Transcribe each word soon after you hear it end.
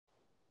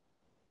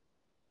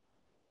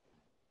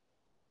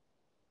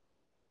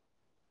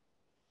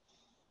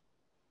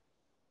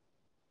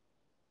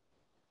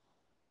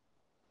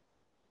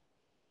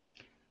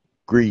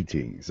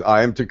Greetings,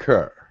 I am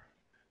Tekkrr.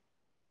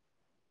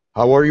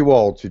 How are you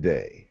all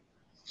today?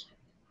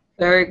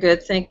 Very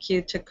good. Thank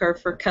you, Tekkrr,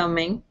 for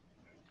coming.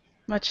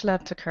 Much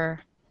love, Tekkrr.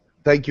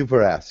 Thank you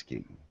for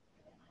asking.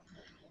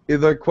 Are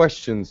there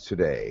questions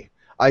today?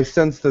 I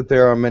sense that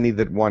there are many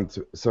that want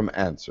some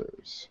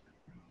answers.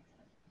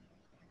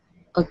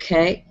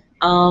 Okay.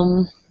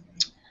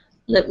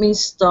 Let me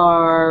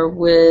start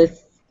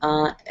with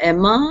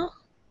Emma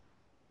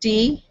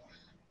D.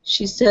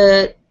 She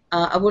said,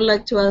 I would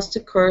like to ask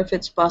Tekkrr if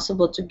it's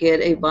possible to get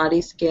a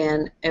body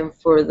scan and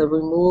for the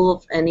removal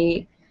of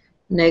any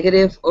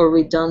negative or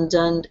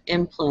redundant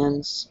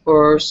implants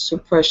or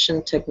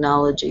suppression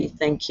technology.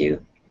 Thank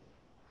you.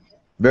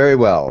 Very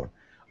well.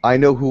 I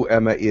know who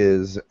Emma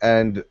is,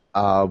 and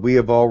we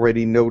have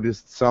already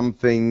noticed some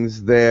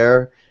things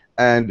there,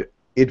 and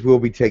it will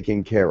be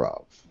taken care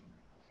of.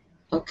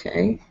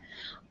 Okay.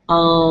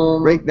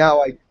 Right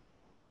now,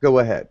 go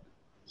ahead.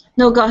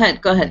 No, go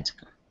ahead. Go ahead.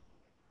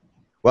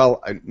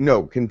 Well,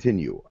 no,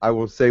 continue. I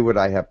will say what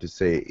I have to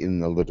say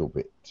in a little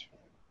bit.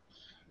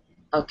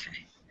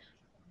 Okay.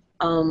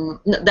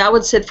 That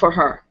would sit for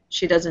her.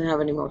 She doesn't have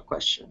any more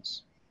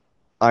questions.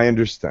 I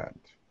understand.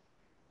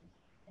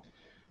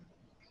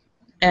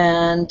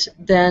 And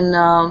then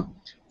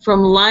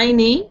from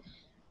Liney,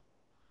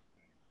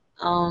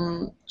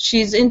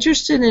 she's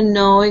interested in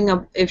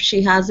knowing if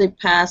she has a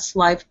past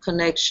life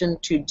connection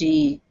to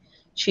D.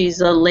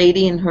 She's a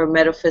lady in her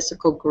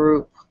metaphysical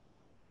group.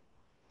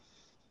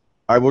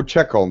 I will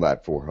check on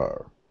that for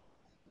her.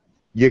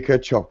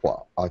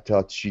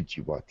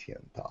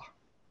 𝗪𝗪𝗡𝗧𝗘𝗡𝗧𝗧.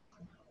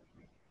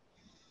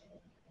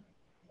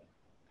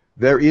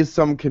 There is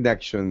some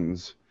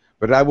connections,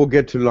 but I will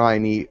get to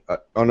Liney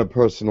on a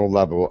personal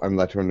level and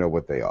let her know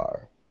what they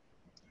are.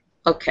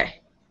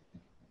 Okay.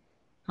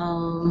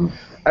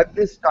 At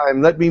this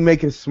time, let me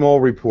make a small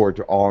report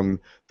on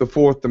the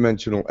fourth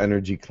dimensional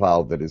energy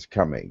cloud that is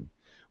coming.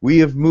 We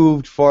have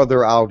moved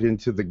farther out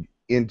into the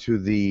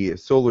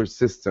solar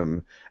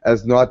system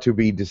as not to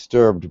be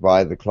disturbed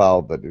by the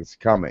cloud that is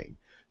coming.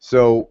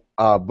 So,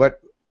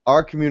 but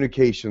our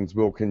communications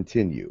will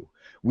continue.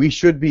 We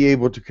should be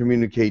able to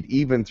communicate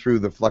even through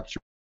the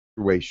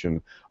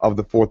fluctuation of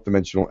the fourth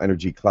dimensional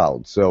energy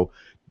cloud. So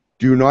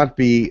do not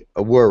be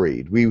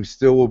worried. We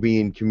still will be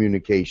in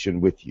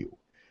communication with you.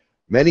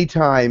 Many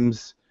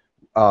times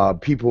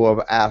people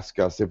have asked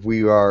us if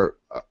we are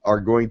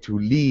going to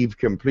leave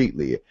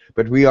completely,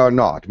 but we are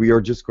not. We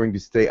are just going to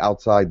stay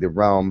outside the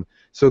realm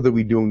so that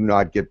we do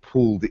not get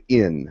pulled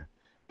in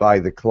by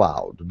the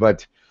cloud.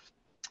 But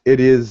it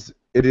is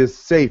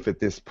safe at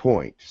this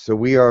point, so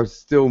we are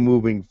still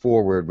moving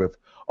forward with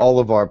all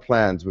of our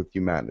plans with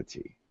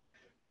humanity.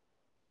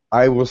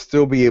 I will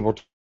still be able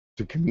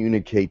to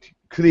communicate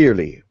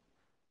clearly,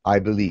 I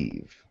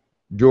believe,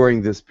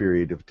 during this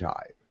period of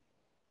time.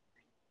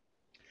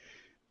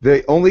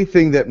 The only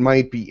thing that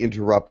might be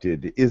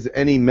interrupted is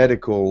any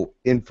medical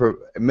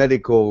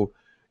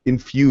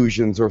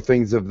infusions or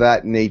things of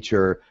that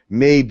nature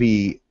may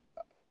be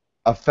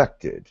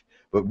affected,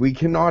 but we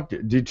cannot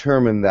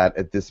determine that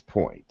at this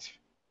point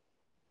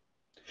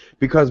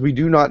because we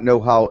do not know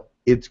how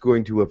it's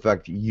going to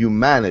affect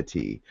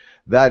humanity.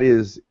 That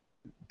is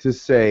to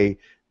say,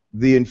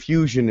 the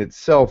infusion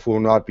itself will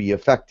not be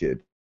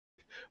affected,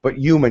 but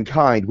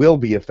humankind will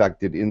be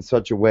affected in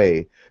such a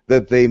way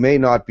that they may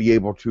not be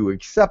able to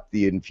accept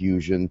the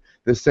infusion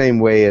the same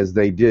way as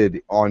they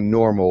did on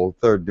normal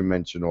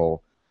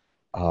third-dimensional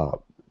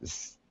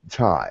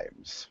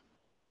times,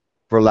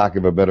 for lack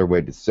of a better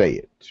way to say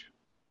it.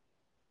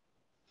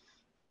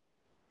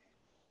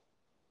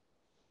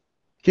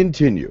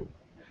 Continue.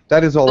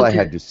 That is all I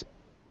had to say.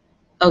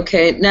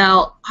 Okay.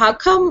 Now, how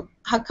come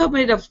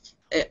it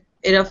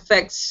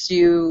affects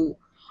you?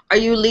 Are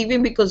you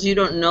leaving because you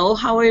don't know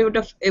how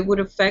it would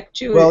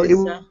affect you? Well,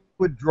 it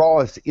would draw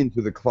us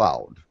into the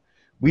cloud.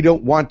 We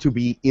don't want to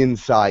be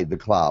inside the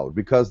cloud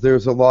because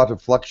there's a lot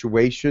of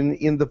fluctuation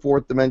in the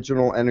fourth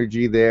dimensional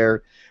energy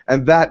there,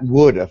 and that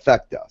would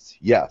affect us,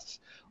 yes.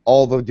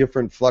 All the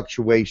different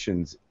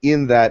fluctuations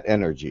in that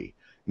energy.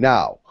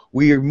 Now,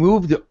 we are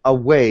moved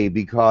away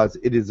because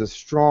it is a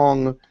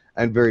strong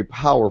and very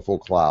powerful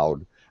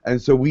cloud, and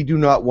so we do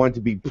not want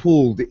to be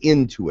pulled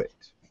into it.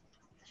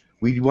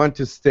 We want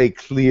to stay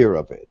clear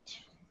of it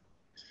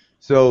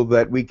so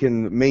that we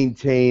can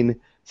maintain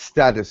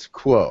status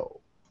quo.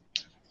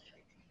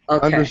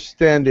 Okay.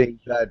 Understanding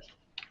that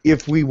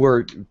if we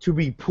were to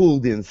be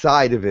pulled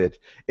inside of it,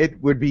 it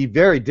would be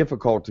very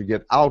difficult to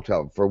get out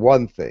of, for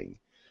one thing,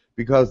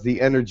 because the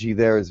energy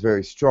there is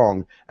very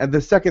strong. And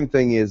the second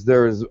thing is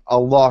there is a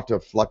lot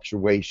of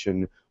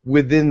fluctuation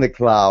within the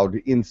cloud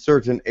in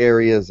certain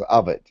areas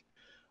of it.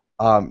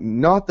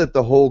 Not that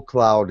the whole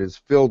cloud is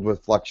filled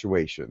with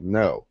fluctuation,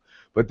 no.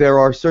 But there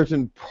are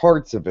certain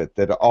parts of it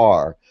that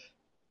are.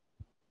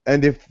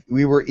 And if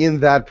we were in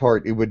that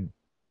part, it would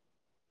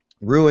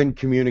ruin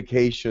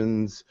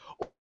communications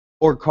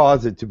or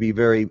cause it to be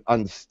very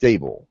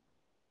unstable.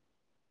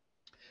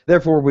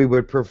 Therefore, we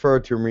would prefer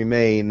to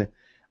remain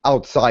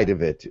outside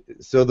of it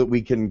so that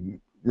we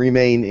can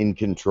remain in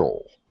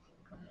control.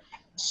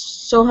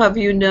 So have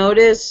you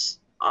noticed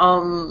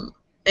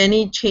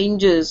any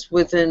changes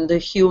within the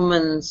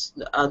humans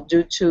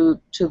due to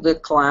the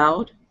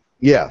cloud?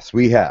 Yes,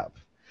 we have.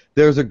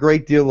 There's a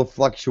great deal of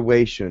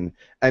fluctuation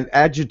and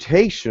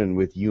agitation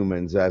with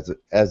humans as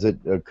it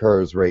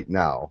occurs right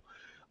now.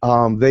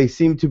 They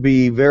seem to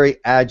be very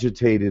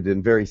agitated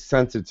and very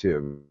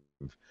sensitive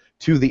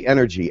to the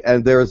energy,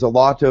 and there's a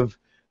lot of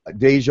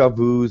deja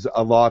vus,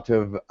 a lot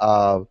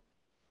of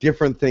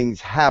different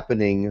things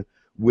happening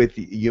with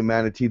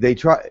humanity. They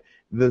try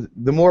the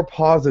more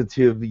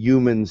positive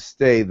humans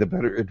stay, the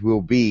better it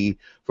will be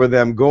for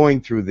them going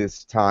through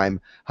this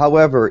time.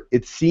 However,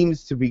 it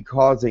seems to be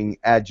causing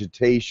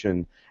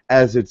agitation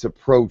as it's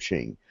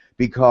approaching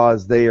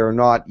because they are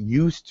not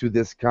used to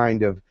this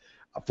kind of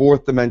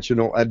fourth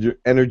dimensional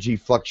energy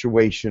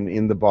fluctuation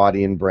in the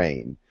body and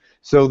brain.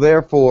 So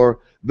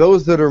therefore,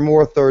 those that are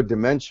more third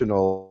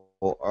dimensional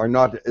are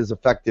not as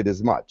affected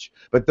as much.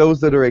 But those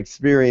that are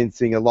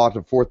experiencing a lot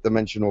of fourth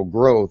dimensional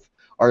growth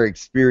are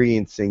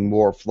experiencing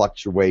more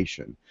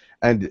fluctuation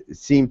and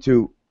seem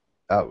to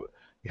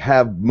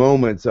have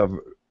moments of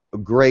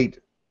great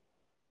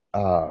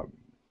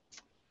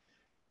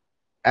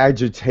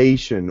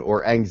agitation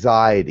or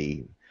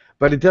anxiety.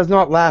 But it does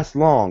not last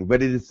long,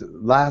 but it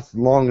lasts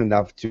long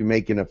enough to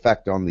make an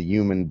effect on the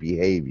human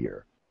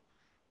behavior.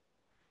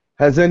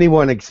 Has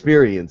anyone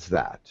experienced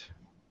that?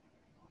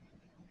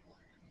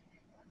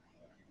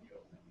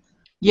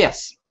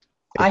 Yes,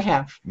 I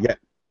have. Yeah.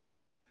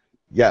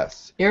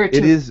 Yes.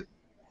 Irritated.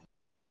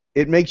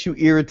 It makes you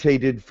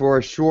irritated for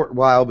a short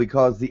while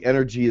because the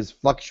energy is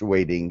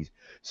fluctuating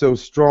so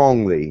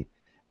strongly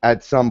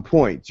at some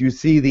point. You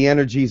see the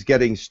energy is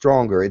getting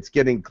stronger, it's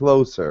getting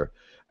closer.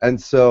 And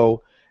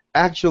so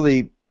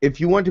actually,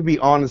 if you want to be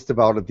honest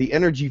about it, the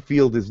energy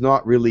field is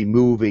not really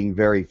moving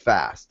very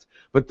fast,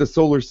 but the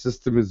solar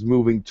system is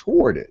moving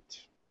toward it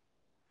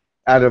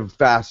at a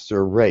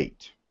faster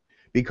rate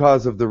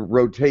because of the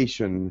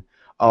rotation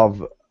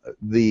of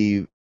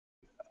the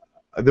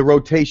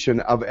rotation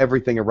of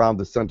everything around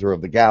the center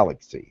of the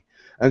galaxy.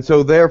 And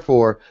so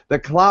therefore, the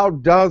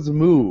cloud does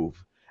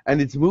move, and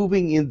it's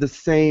moving in the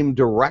same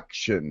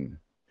direction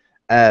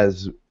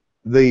as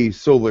the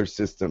solar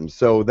system.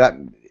 So that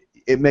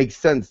it makes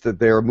sense that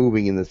they're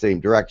moving in the same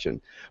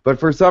direction. But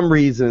for some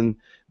reason,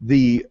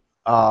 the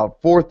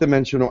fourth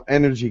dimensional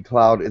energy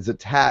cloud is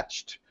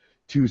attached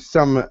to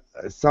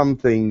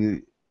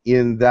something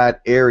in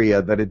that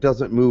area that it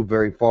doesn't move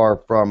very far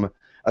from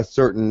a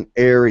certain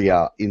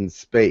area in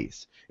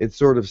space. It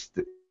sort of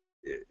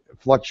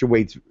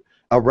fluctuates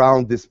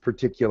around this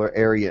particular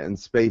area in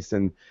space,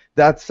 and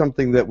that's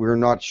something that we're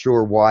not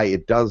sure why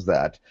it does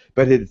that,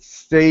 but it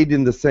stayed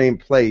in the same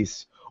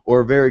place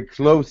or very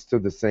close to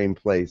the same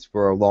place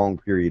for a long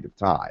period of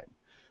time.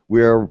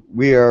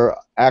 We are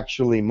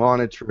actually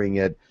monitoring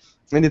it,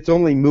 and it's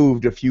only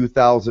moved a few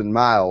thousand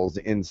miles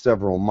in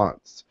several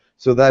months.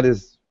 So that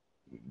is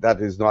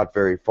not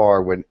very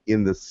far when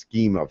in the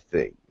scheme of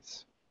things.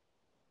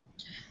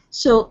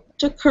 So,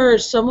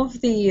 Tekkrr, some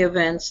of the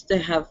events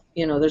that have,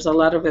 there's a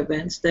lot of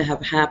events that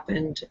have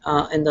happened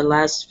in the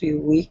last few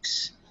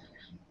weeks.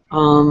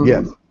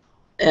 Yes.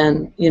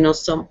 And,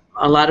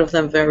 a lot of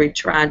them very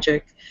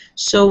tragic.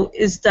 So,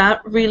 is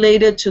that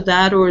related to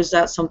that, or is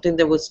that something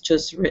that was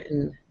just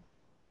written?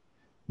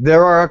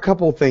 There are a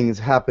couple things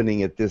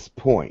happening at this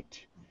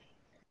point.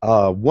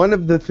 One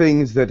of the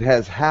things that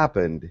has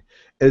happened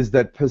is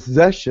that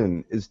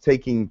possession is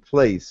taking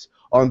place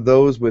on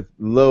those with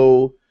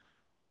low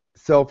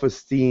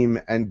self-esteem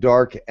and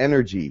dark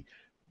energy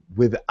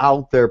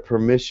without their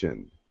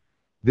permission.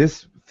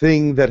 This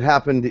thing that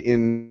happened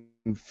in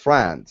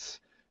France,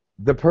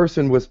 the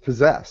person was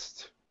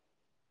possessed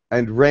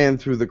and ran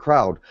through the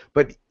crowd,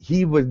 but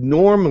he would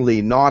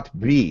normally not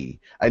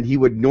be, and he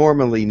would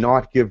normally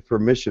not give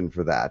permission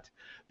for that.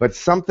 But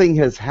something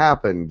has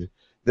happened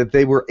that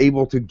they were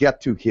able to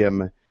get to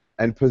him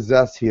and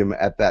possess him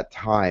at that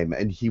time,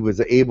 and they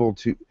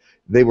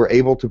were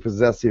able to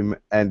possess him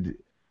and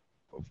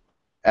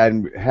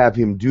have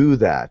him do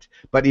that.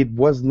 But it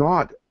was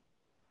not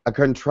a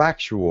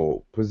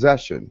contractual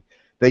possession.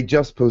 They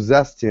just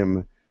possessed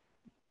him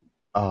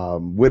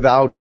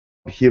without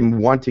him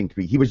wanting to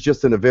be. He was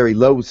just in a very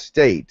low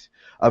state,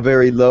 a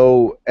very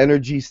low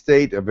energy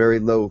state, a very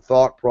low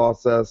thought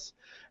process,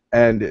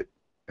 and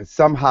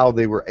somehow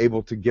they were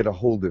able to get a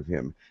hold of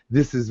him.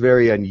 This is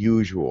very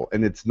unusual,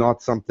 and it's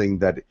not something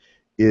that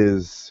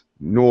is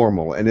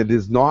normal, and it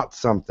is not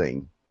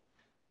something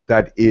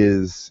that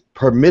is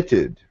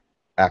permitted,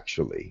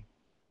 actually.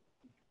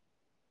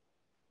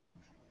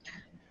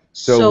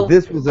 So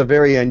this was a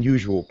very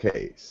unusual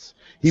case.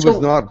 He was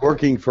not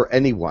working for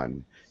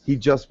anyone. He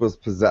just was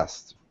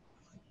possessed,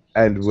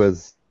 and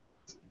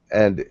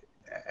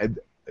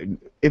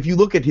if you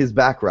look at his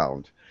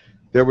background,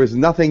 there was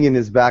nothing in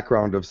his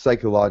background of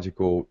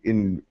psychological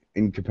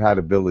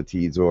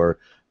incompatibilities or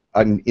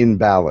an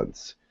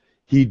imbalance.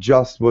 He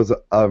just was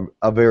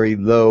a very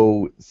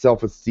low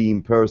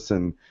self-esteem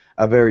person,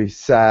 a very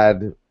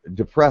sad,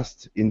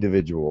 depressed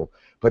individual,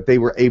 but they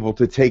were able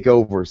to take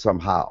over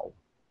somehow.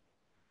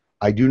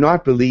 I do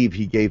not believe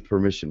he gave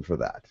permission for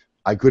that.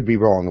 I could be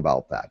wrong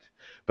about that.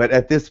 But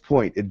at this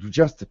point, it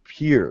just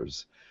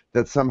appears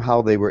that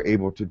somehow they were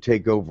able to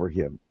take over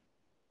him,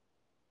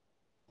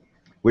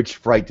 which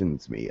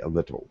frightens me a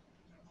little.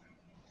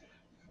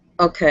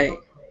 Okay.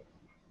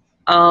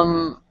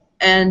 And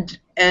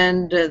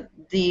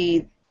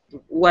the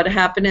what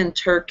happened in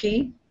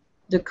Turkey,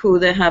 the coup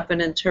that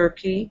happened in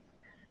Turkey.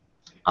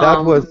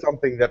 That was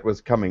something that was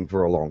coming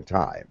for a long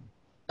time.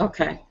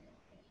 Okay.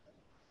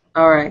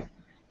 All right.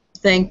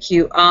 Thank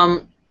you.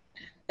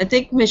 I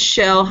think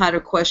Michelle had a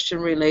question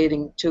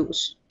relating to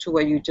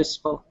what you just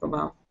spoke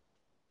about.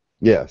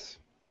 Yes.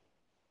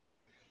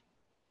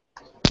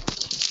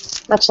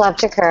 Much love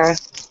to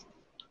Tekkrr.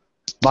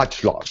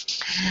 Much love.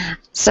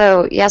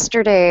 So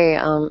yesterday,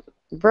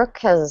 Brooke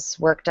has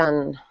worked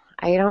on,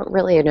 I don't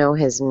really know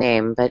his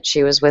name, but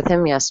she was with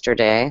him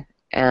yesterday,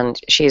 and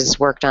she's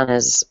worked on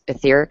his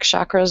etheric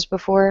chakras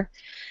before.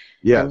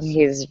 Yes. And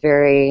he's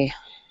very,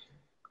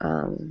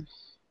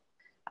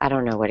 I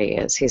don't know what he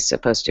is. He's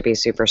supposed to be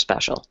super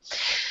special.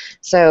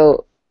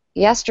 So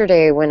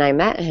yesterday when I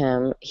met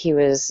him, he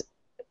was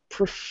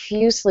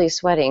profusely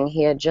sweating.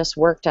 He had just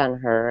worked on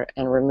her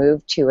and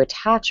removed 2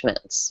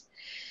 attachments.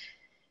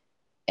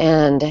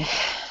 And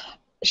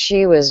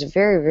she was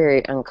very,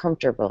 very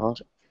uncomfortable.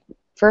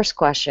 First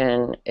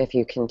question, if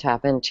you can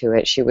tap into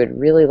it, she would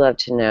really love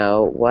to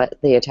know what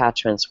the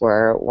attachments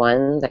were.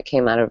 One that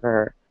came out of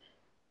her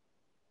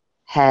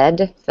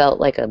head felt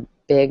like a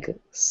big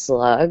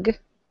slug,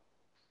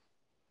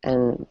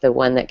 and the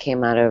one that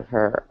came out of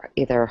her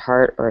either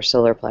heart or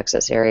solar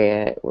plexus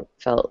area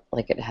felt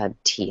like it had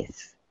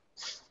teeth.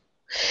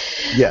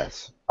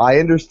 Yes, I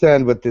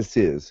understand what this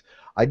is.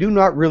 I do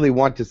not really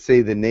want to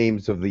say the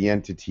names of the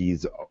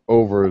entities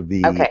over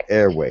the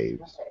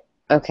airwaves.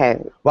 Okay.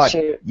 But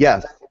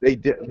yes, they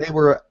did. They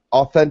were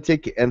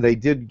authentic, and they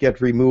did get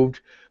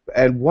removed.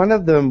 And one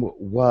of them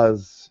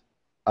was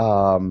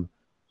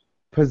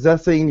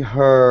possessing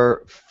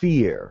her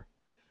fear.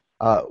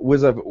 It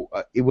was a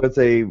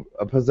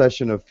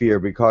possession of fear,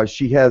 because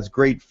she has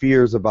great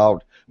fears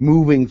about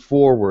moving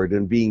forward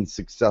and being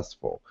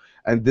successful,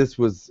 and this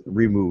was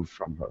removed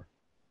from her.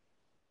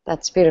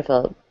 That's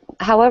beautiful.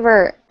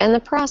 However, in the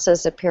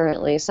process,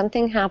 apparently,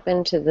 something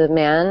happened to the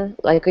man,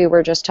 like we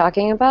were just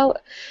talking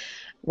about,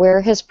 where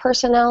his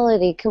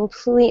personality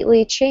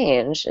completely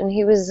changed, and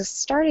he was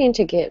starting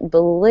to get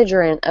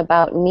belligerent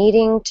about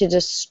needing to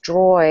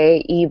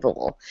destroy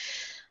evil.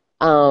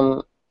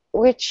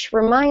 Which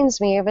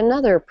reminds me of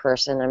another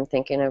person I'm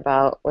thinking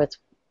about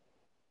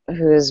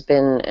who has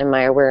been in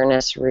my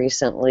awareness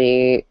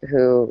recently,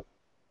 who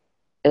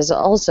is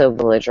also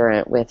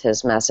belligerent with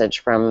his message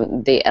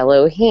from the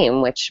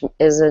Elohim, which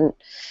is an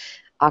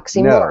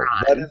oxymoron.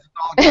 No, that is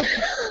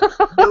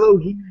not.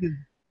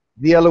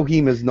 The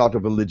Elohim is not a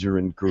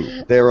belligerent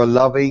group. They're a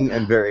loving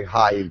and very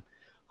high.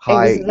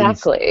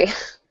 Exactly.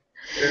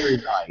 Very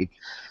light.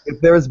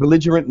 If there is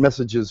belligerent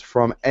messages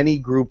from any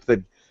group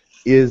that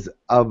is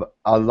of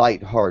a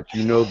light heart,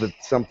 you know that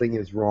something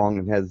is wrong,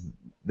 and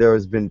there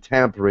has been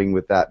tampering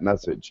with that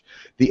message.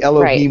 The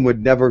Elohim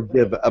would never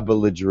give a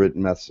belligerent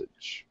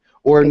message,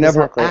 or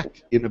never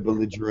act in a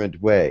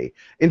belligerent way.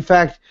 In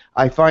fact,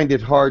 I find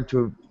it hard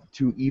to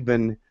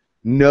even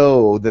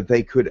know that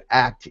they could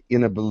act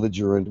in a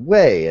belligerent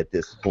way at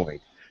this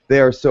point. They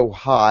are so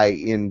high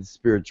in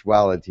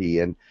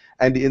spirituality, and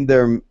in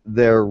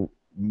their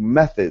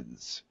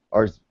methods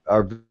are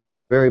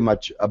very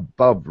much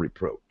above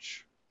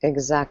reproach.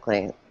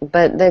 Exactly.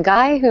 But the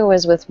guy who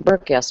was with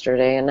Brooke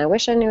yesterday, and I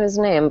wish I knew his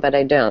name, but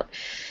I don't,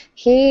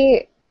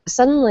 he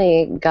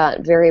suddenly got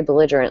very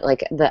belligerent,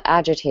 like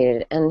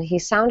agitated, and he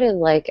sounded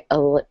like a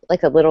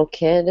little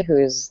kid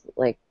who's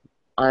like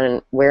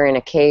wearing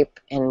a cape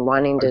and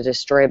wanting to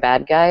destroy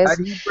bad guys.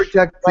 Had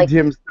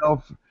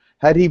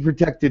he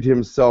protected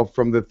himself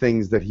from the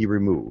things that he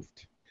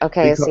removed?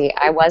 Okay, see,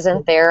 I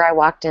wasn't there. I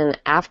walked in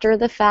after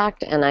the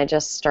fact, and I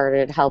just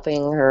started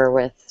helping her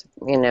with,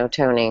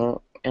 toning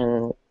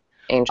and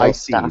angel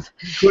stuff.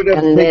 He could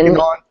have taken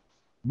on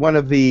one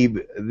of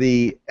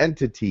the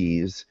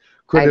entities,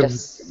 could have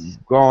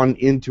gone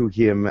into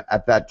him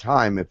at that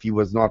time if he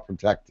was not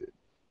protected.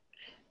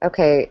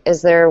 Okay,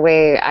 is there a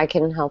way I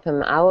can help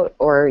him out,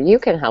 or you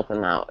can help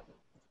him out?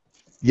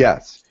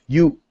 Yes,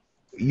 you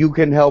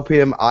can help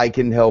him, I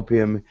can help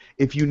him.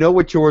 If you know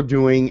what you're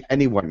doing,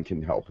 anyone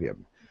can help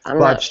him. I'm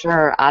not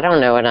sure. I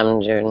don't know what I'm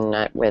doing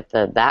with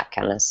that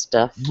kind of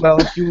stuff. Well,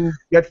 if you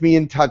get me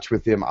in touch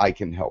with him, I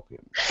can help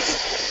him.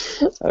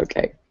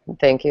 Okay.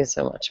 Thank you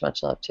so much.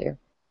 Much love to you.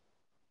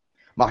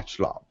 Much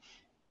love.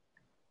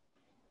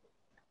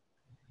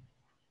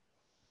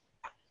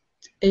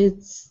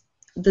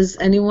 Does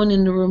anyone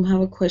in the room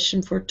have a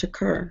question for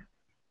Tekkrr?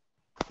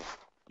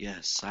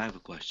 Yes, I have a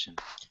question.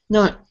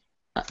 No,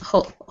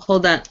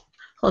 hold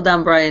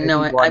on, Brian.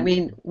 No, I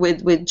mean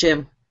with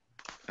Jim.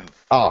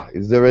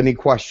 Is there any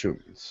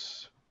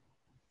questions?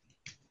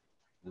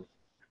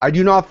 I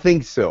do not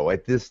think so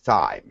at this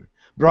time.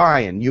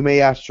 Brian, you may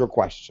ask your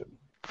question.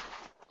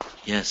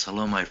 Yes,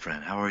 hello, my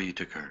friend. How are you,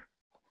 Tekkrr?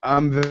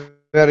 I'm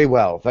very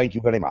well. Thank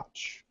you very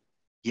much.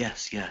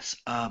 Yes, yes.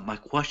 My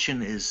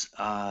question is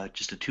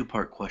just a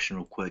two-part question,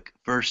 real quick.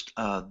 First,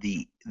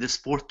 this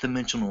fourth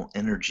dimensional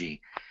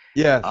energy,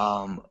 Yes.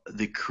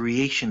 the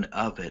creation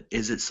of it,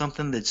 is it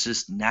something that's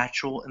just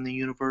natural in the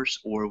universe,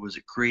 or was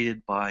it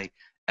created by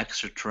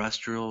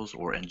extraterrestrials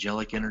or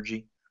angelic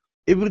energy?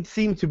 It would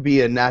seem to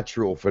be a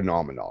natural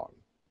phenomenon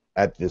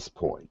at this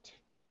point.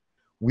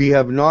 We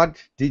have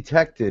not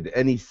detected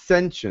any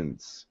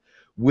sentience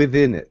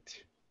within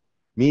it,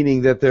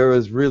 meaning that there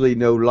is really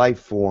no life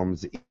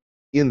forms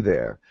in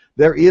there.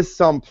 There is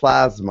some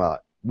plasma,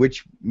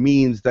 which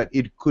means that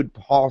it could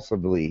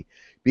possibly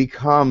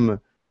become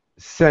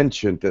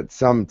sentient at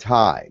some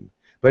time,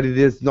 but it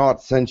is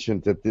not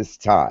sentient at this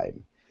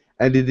time.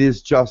 And it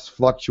is just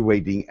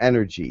fluctuating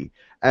energy.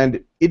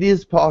 And it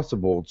is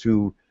possible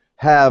to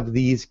have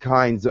these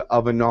kinds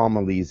of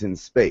anomalies in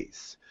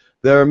space.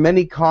 There are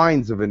many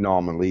kinds of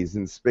anomalies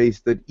in space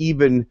that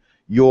even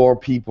your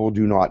people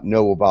do not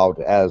know about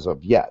as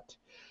of yet.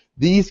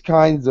 These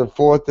kinds of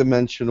fourth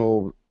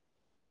dimensional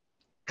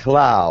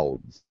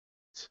clouds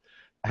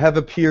have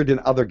appeared in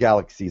other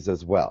galaxies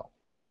as well.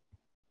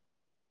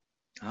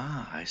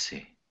 Ah, I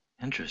see.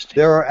 Interesting.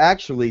 There are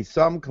actually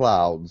some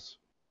clouds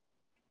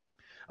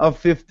of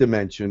fifth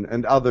dimension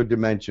and other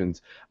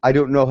dimensions. I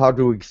don't know how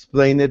to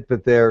explain it,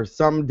 but there are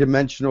some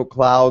dimensional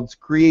clouds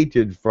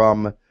created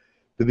from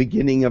the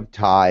beginning of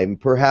time.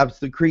 Perhaps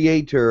the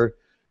Creator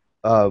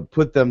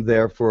put them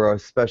there for a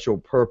special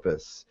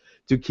purpose,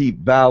 to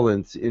keep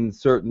balance in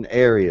certain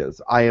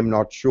areas. I am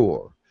not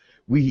sure.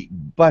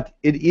 But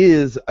it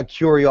is a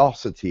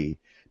curiosity,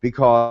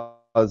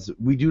 because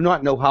we do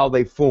not know how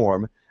they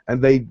form,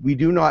 and we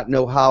do not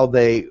know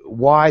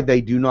why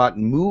they do not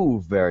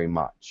move very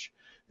much.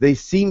 They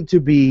seem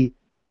to be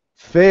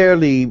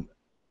fairly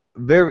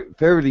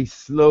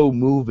slow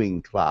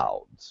moving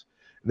clouds.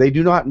 They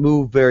do not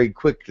move very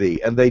quickly,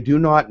 and they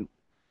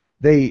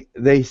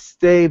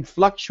stay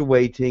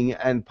fluctuating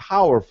and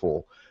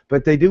powerful,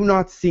 but they do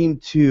not seem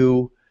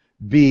to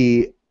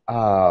be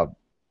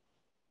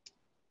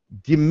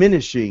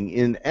diminishing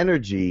in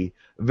energy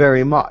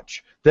very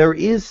much. There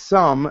is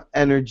some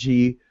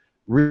energy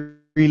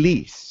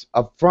release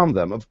from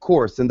them, of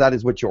course, and that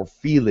is what you're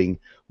feeling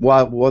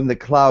when the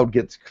cloud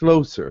gets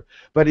closer.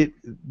 But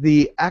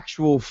the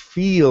actual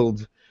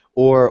field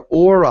or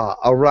aura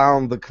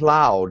around the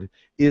cloud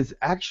is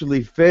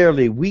actually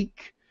fairly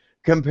weak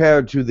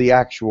compared to the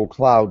actual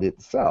cloud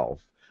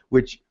itself,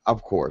 which,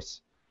 of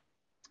course,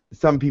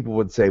 some people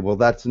would say, well,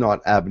 that's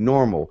not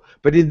abnormal.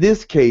 But in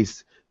this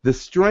case, the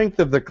strength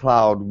of the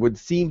cloud would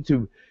seem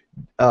to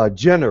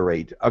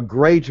generate a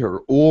greater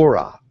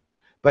aura.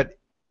 But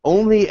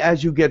only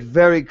as you get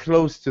very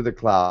close to the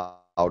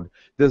cloud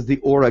does the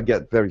aura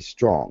get very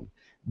strong.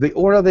 The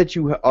aura that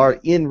you are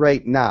in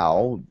right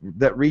now,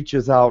 that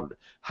reaches out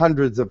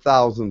hundreds of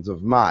thousands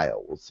of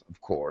miles, of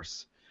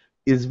course,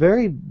 is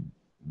very,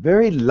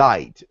 very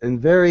light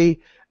and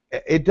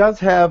it does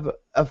have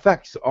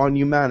effects on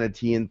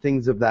humanity and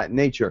things of that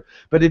nature,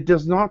 but it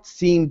does not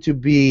seem to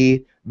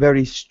be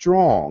very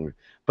strong.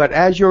 But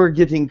as you're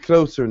getting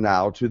closer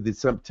now to the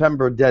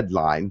September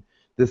deadline,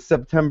 the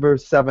September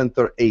 7th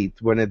or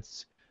 8th,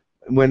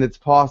 when it's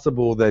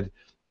possible that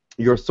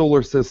your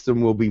solar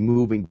system will be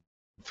moving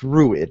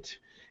through it,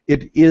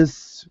 it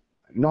is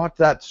not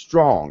that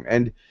strong.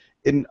 And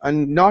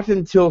not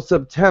until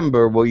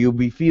September will you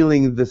be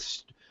feeling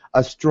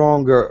a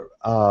stronger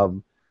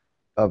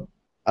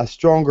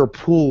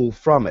pull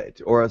from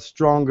it, or a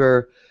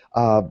stronger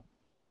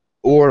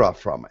aura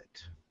from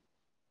it.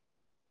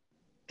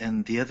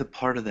 And the other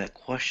part of that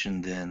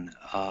question then,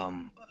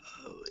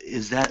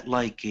 is that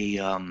like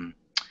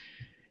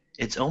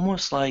it's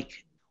almost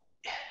like,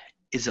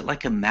 is it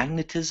like a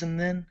magnetism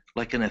then?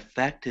 Like an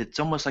effect? It's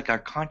almost like our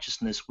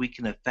consciousness, we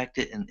can affect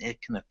it and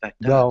it can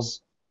affect No,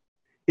 us.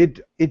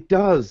 it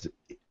does.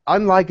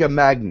 Unlike a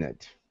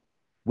magnet,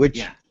 which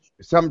Yeah.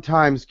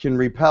 sometimes can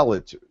repel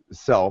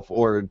itself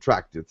or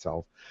attract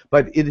itself,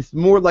 but it is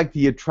more like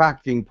the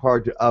attracting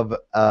part of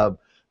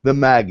the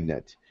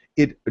magnet.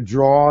 It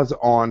draws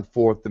on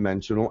fourth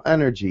dimensional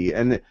energy,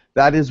 and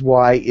that is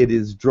why it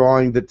is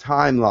drawing the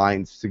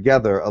timelines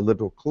together a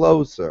little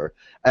closer.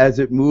 As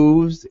it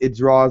moves, it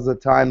draws the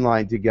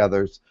timeline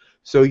together,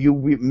 so you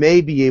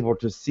may be able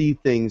to see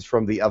things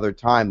from the other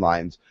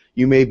timelines.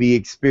 You may be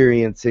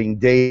experiencing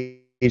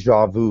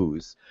deja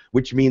vus,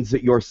 which means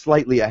that you're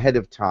slightly ahead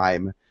of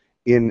time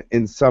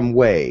in some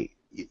way.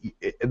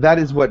 That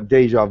is what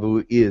deja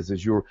vu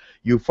is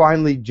you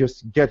finally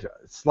just get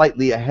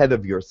slightly ahead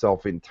of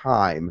yourself in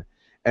time,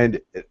 and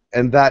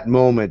that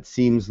moment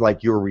seems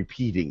like you're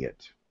repeating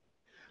it,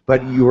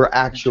 but you were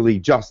actually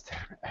just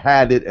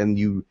had it, and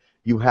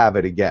you have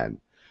it again.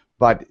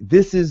 But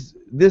this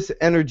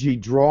energy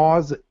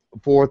draws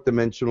fourth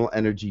dimensional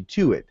energy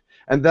to it,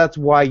 and that's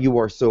why you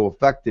are so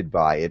affected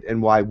by it, and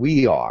why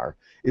we are,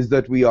 is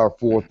that we are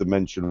fourth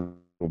dimensional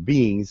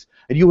beings,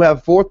 and you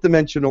have fourth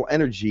dimensional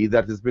energy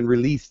that has been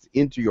released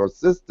into your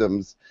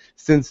systems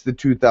since the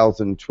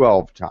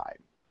 2012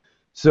 time.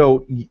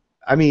 So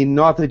I mean,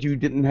 not that you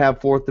didn't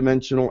have fourth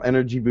dimensional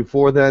energy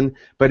before then,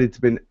 but it's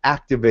been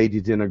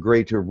activated in a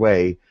greater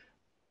way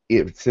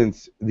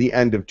since the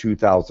end of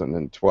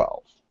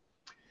 2012.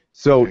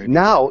 So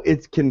now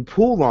it can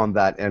pull on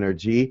that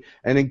energy,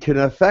 and it can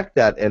affect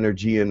that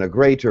energy in a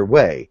greater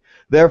way.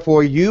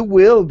 Therefore, you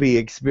will be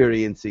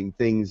experiencing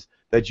things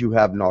that you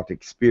have not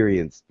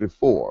experienced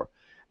before.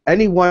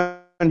 Anyone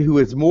who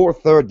is more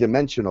third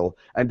dimensional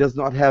and does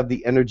not have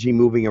the energy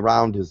moving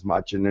around as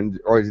much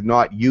or is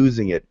not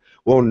using it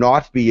will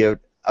not be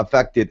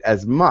affected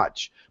as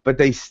much, but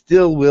they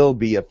still will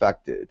be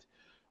affected.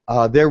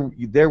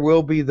 There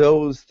will be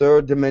those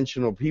third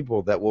dimensional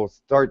people that will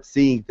start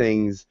seeing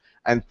things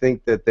and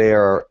think that they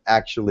are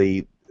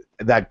actually,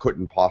 that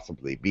couldn't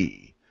possibly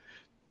be.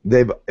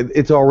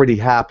 It's already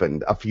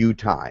happened a few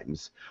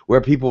times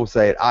where people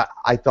say,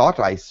 I thought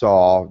I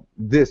saw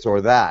this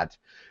or that,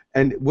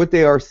 and what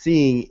they are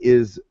seeing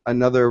is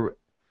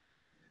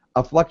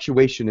a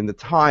fluctuation in the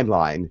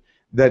timeline,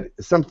 that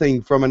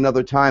something from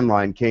another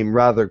timeline came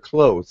rather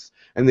close,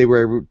 and they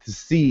were able to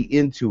see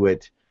into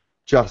it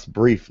just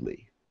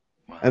briefly,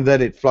 and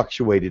then it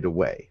fluctuated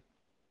away.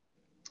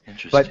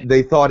 But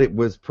they thought it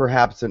was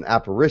perhaps an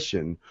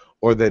apparition,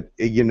 or that,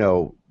 you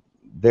know,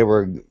 they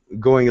were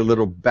going a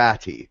little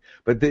batty.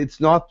 But it's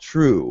not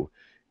true.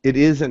 It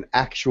is an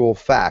actual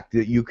fact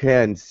that you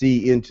can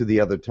see into the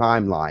other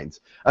timelines,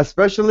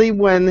 especially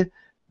when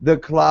the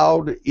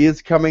cloud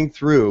is coming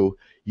through.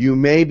 You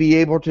may be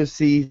able to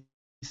see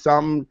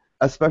some,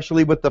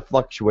 especially with the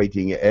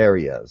fluctuating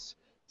areas.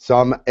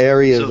 Some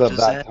areas of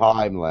that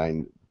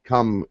timeline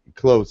come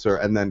closer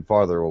and then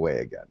farther away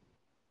again.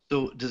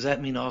 So does that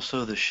mean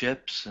also the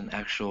ships and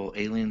actual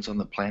aliens on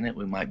the planet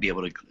we might be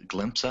able to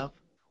glimpse of?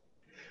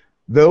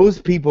 Those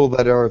people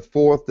that are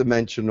fourth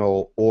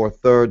dimensional or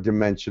third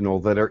dimensional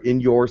that are in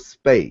your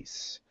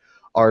space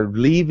are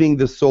leaving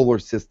the solar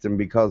system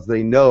because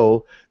they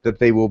know that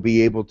they will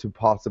be able to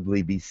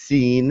possibly be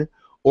seen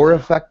or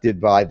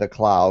affected by the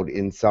cloud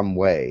in some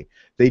way.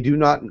 They do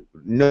not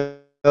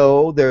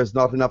know, there's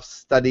not enough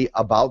study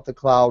about the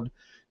cloud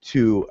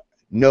to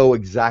know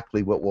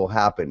exactly what will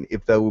happen,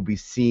 if they will be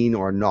seen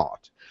or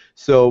not.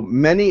 So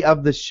many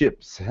of the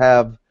ships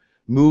have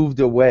moved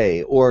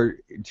away or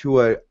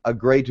to a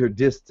greater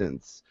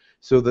distance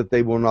so that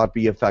they will not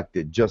be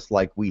affected, just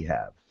like we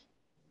have.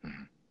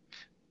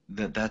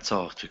 That's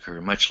all,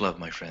 Tekkrr. Much love,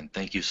 my friend.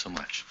 Thank you so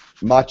much.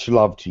 Much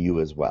love to you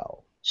as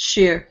well.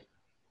 Sheer.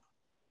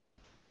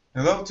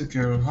 Hello,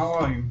 Tekkrr. How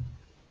are you?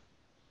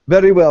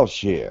 Very well,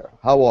 Sheer.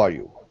 How are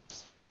you?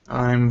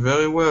 I'm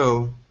very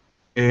well.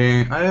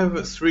 I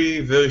have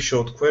 3 very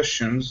short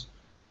questions.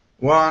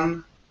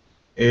 One,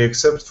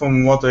 except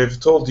from what I've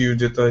told you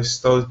that I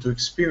started to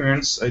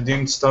experience, I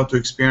didn't start to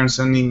experience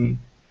any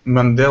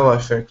Mandela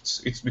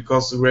effects. It's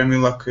because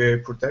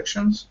Remulac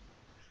protections?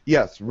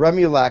 Yes,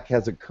 Remulac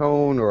has a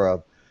cone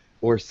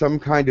or some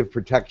kind of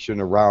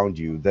protection around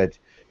you that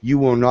you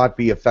will not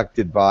be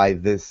affected by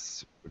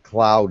this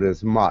cloud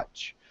as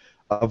much.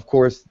 Of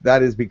course,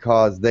 that is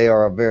because they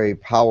are a very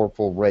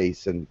powerful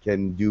race and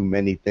can do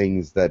many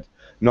things that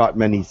not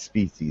many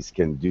species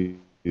can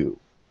do.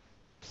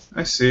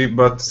 I see,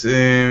 but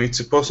it's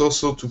supposed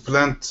also to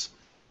plant,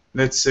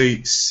 let's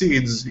say,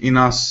 seeds in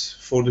us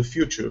for the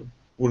future.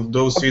 Will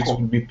those seeds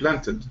be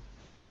planted?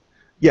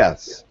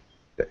 Yes.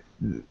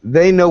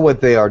 They know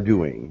what they are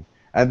doing,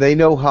 and they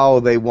know how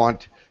they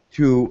want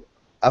to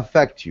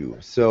affect you.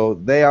 So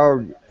they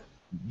are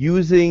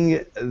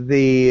using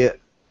the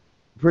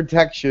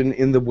protection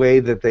in the way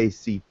that they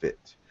see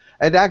fit.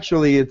 And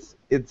actually,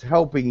 it's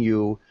helping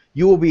you.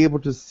 You will be able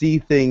to see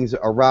things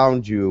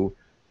around you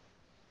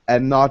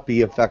and not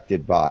be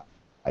affected by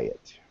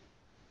it.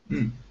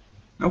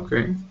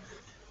 Okay.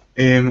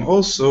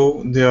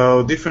 Also, there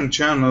are different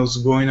channels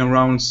going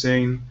around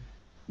saying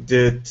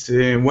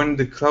that when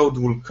the cloud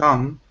will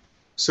come,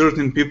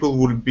 certain people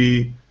will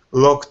be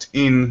locked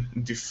in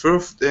the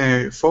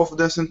fourth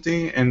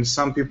density, and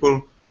some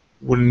people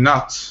will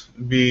not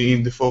be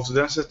in the fourth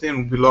density and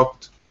will be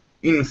locked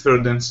in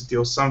third density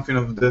or something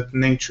of that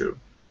nature.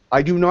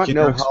 I do not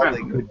know how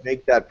they could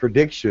make that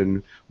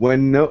prediction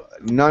when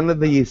none of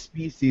the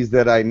species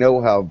that I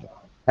know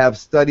have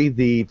studied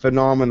the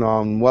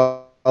phenomenon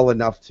well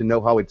enough to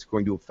know how it's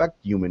going to affect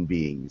human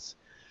beings.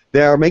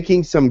 They are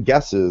making some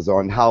guesses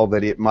on how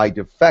that it might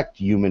affect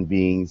human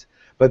beings,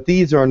 but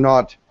these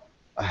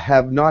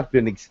have not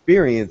been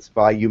experienced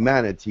by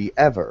humanity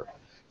ever.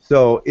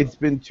 So it's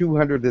been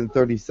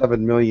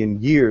 237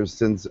 million years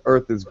since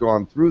Earth has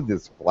gone through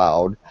this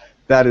cloud.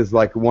 That is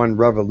like one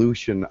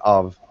revolution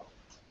of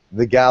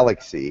the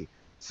galaxy.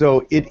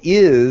 So it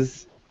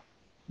is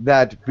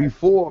that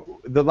before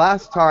the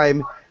last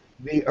time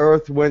the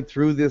Earth went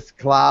through this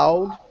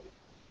cloud,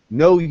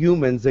 no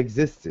humans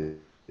existed.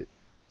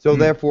 So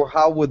therefore,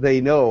 how would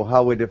they know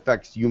how it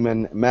affects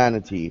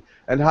humanity?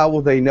 And how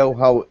will they know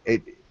how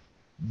it,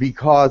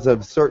 because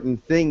of certain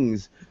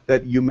things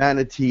that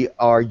humanity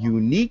are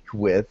unique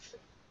with,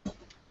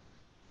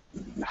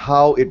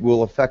 how it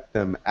will affect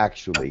them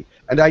actually?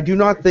 And I do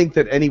not think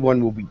that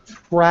anyone will be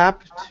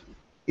trapped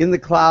in the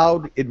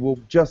cloud, it will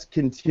just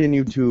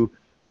continue to,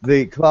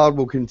 the cloud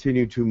will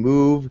continue to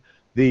move,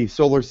 the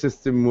solar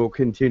system will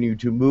continue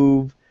to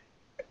move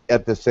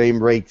at the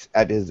same rates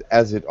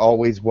as it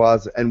always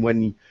was, and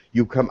when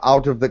you come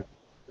out of the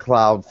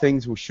cloud,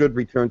 things should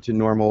return to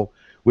normal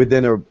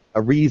within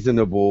a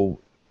reasonable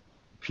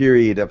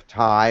period of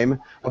time.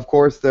 Of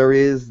course, there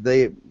is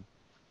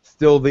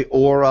still the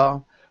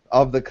aura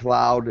of the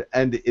cloud,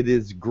 and it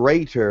is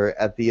greater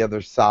at the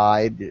other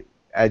side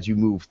as you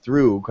move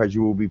through, because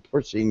you will be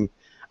pushing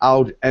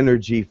out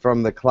energy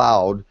from the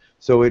cloud,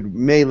 so it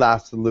may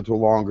last a little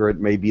longer, it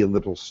may be a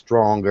little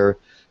stronger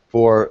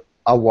for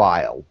a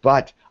while.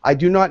 But I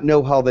do not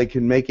know how they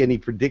can make any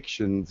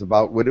predictions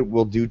about what it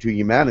will do to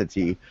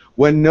humanity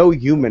when no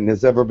human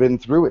has ever been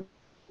through it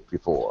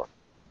before.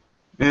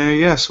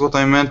 Yes, what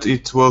I meant,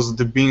 it was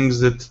the beings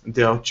that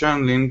they are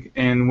channeling,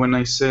 and when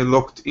I say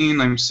locked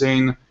in, I'm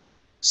saying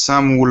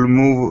some will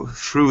move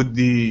through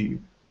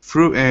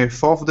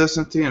fourth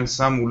density and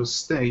some will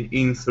stay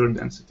in third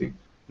density.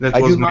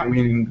 That was my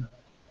meaning.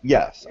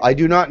 Yes, I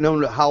do not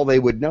know how they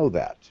would know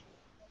that.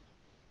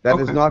 That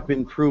has not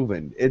been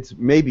proven. It's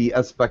maybe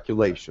a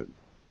speculation.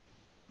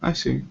 I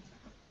see.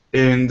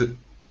 And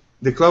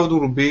the cloud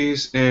will be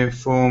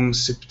from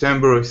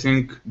September, I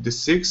think, the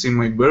 6th, in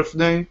my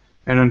birthday,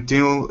 and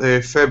until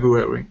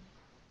February.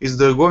 Is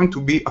there going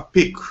to be a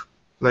peak,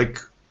 like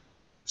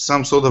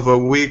some sort of a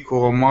week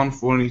or a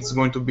month when it's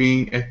going to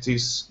be at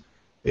its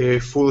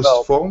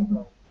fullest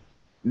form?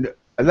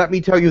 Let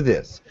me tell you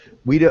this.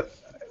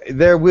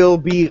 There will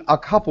be a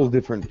couple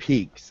different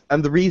peaks,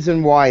 and the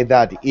reason why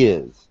that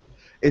is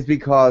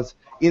because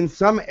in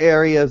some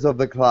areas of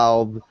the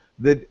cloud,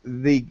 the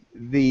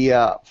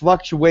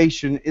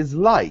fluctuation is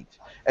light,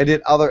 and in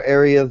other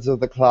areas of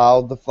the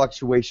cloud, the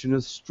fluctuation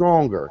is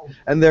stronger.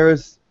 And there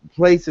is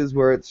places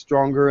where it's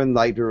stronger and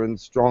lighter and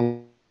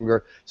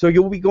stronger. So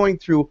you'll be going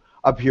through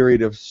a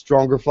period of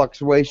stronger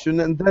fluctuation,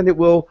 and then it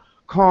will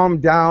calm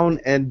down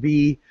and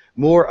be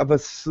more of a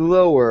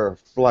slower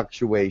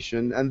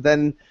fluctuation, and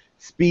then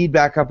speed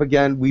back up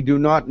again. We do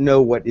not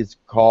know what is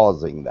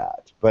causing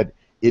that, but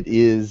it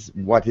is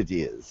what it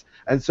is.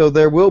 And so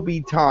there will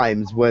be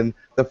times when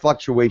the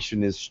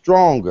fluctuation is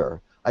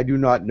stronger. I do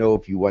not know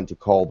if you want to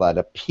call that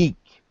a peak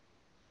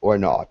or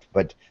not,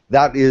 but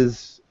that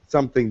is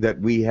something that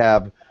we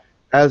have,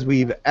 as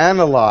we've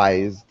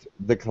analyzed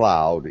the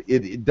cloud,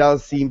 it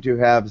does seem to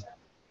have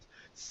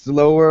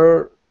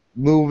slower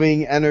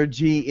moving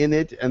energy in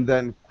it, and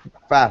then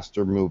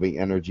faster moving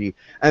energy.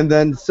 And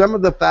then some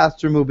of the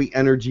faster moving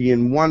energy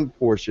in one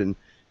portion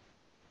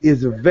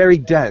is very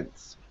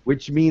dense,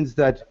 which means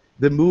that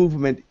the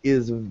movement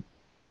is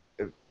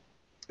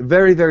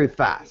very, very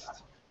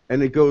fast,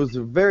 and it goes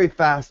very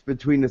fast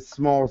between a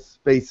small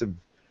space of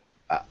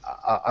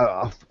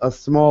a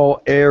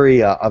small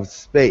area of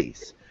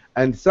space.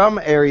 And some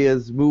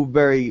areas move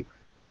very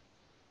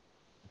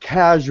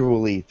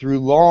casually through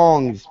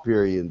long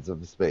periods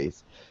of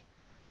space.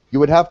 You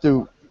would have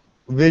to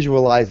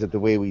visualize it the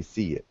way we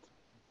see it.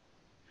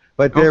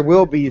 But there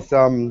will be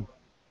some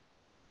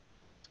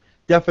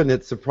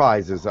definite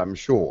surprises, I'm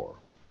sure.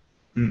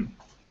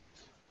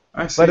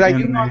 But I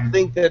do not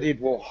think that it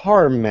will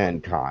harm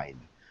mankind.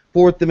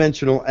 Fourth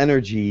dimensional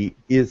energy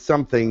is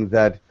something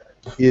that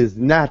is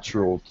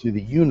natural to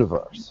the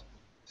universe.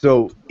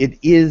 So it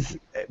is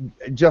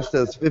just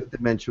as fifth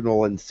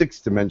dimensional and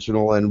sixth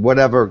dimensional and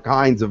whatever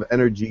kinds of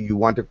energy you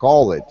want to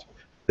call it.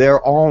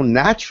 They're all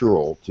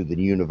natural to the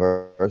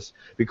universe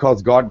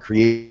because God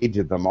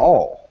created them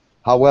all.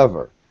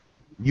 However,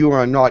 you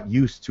are not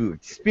used to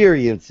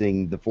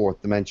experiencing the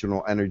fourth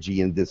dimensional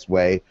energy in this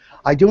way.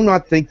 I do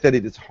not think that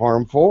it is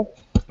harmful,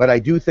 but I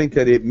do think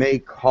that it may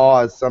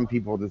cause some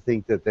people to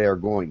think that they are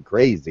going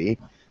crazy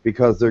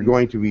because they're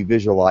going to be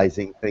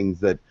visualizing things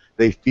that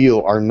they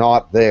feel are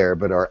not there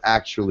but are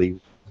actually,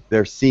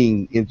 they're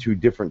seeing into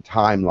different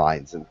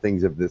timelines and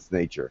things of this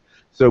nature.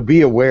 So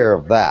be aware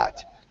of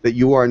that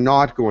you are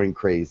not going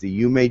crazy.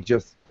 You may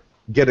just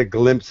get a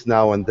glimpse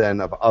now and then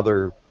of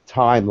other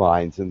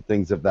timelines and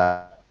things of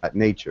that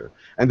nature.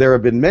 And there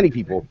have been many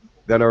people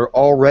that are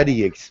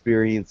already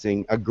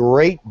experiencing a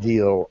great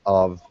deal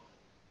of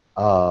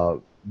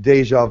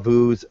deja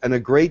vus and a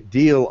great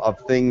deal of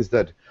things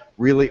that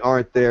really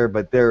aren't there,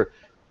 but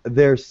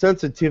their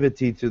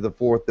sensitivity to the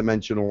fourth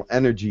dimensional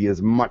energy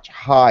is much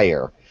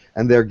higher,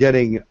 and they're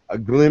getting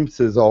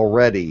glimpses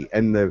already,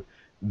 and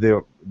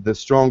the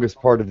strongest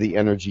part of the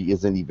energy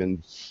isn't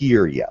even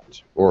here yet,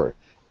 or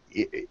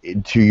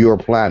to your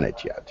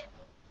planet yet.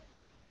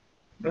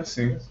 I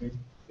see.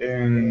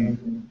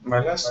 And my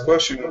last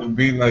question would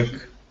be, like,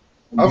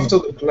 after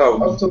the cloud,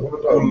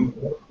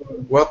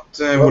 what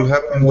will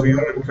happen to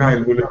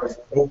humankind? Will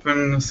it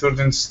open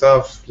certain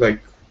stuff, like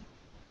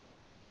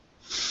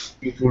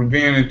it will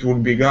be and it will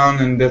be gone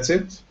and that's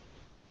it?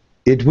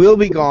 It will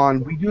be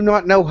gone. We do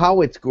not know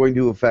how it's going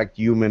to affect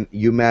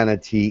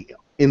humanity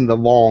in the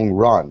long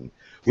run.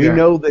 We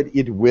know that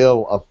it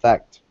will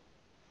affect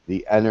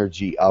the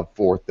energy of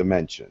fourth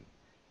dimension,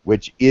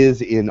 which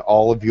is in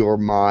all of your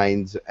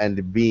minds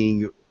and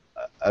being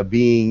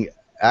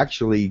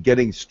actually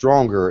getting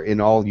stronger in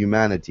all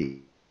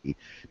humanity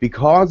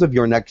because of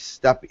your next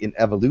step in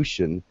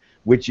evolution,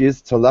 which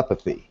is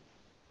telepathy.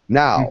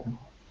 Now,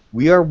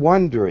 we are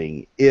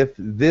wondering if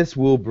this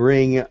will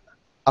bring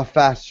a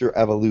faster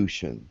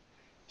evolution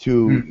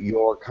to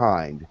your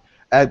kind.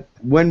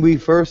 When we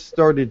first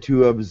started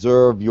to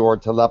observe your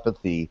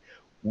telepathy,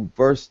 we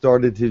first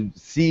started to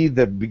see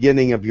the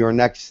beginning of your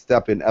next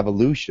step in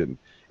evolution.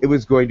 It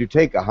was going to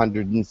take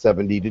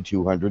 170 to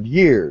 200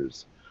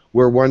 years.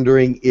 We're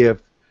wondering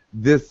if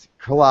this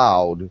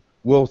cloud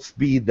will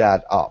speed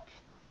that up.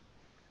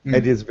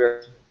 It is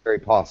very, very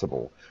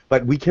possible.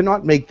 But we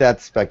cannot make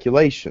that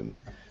speculation.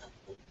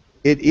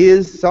 It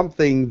is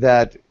something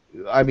that,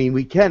 I mean,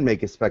 we can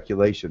make a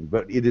speculation,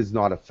 but it is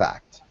not a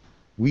fact.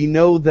 We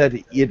know that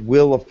it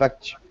will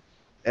affect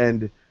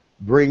and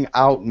bring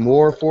out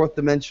more fourth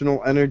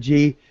dimensional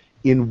energy.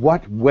 In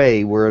what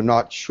way, we're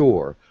not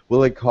sure.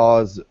 Will it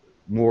cause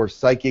more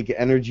psychic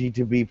energy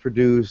to be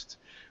produced?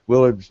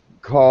 Will it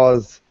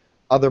cause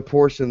other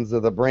portions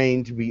of the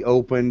brain to be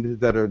opened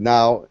that are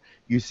now,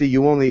 you see,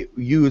 you only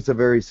use a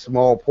very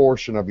small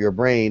portion of your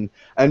brain,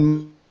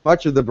 and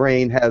much of the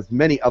brain has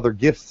many other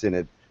gifts in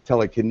it: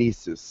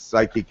 telekinesis,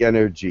 psychic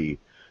energy,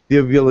 the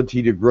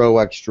ability to grow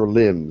extra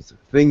limbs,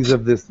 things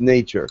of this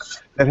nature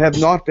that have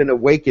not been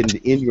awakened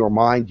in your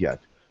mind yet.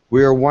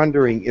 We are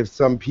wondering if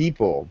some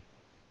people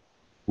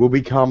will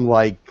become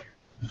like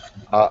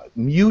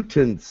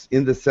mutants,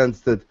 in the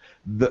sense that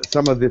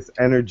some of this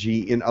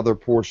energy in other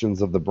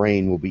portions of the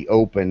brain will be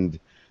opened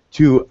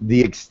to the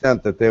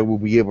extent that they will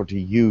be able to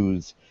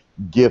use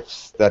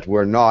gifts that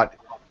were not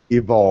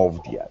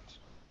evolved yet.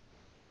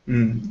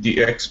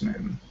 The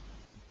X-Men.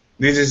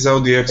 This is how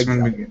the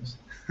X-Men begins.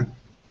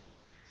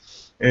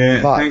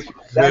 Thank you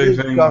very,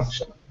 very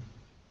much.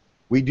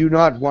 We do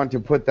not want to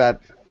put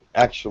that,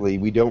 actually,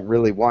 we don't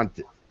really want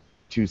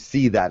to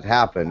see that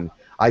happen.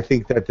 I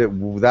think that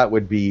that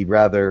would be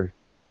rather,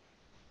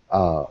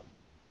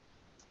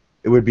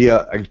 it would be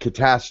a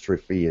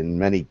catastrophe in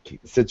many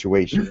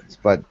situations,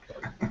 but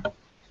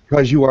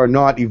because you are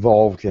not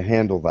evolved to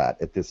handle that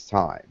at this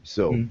time.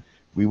 So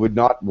we would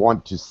not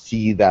want to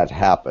see that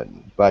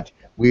happen. But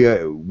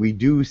we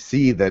do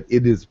see that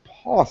it is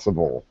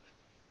possible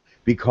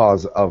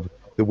because of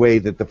the way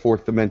that the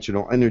fourth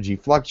dimensional energy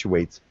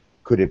fluctuates.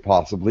 Could it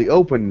possibly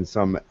open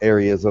some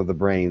areas of the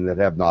brain that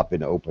have not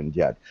been opened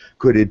yet?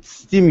 Could it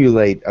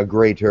stimulate a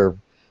greater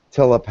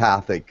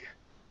telepathic?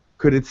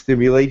 Could it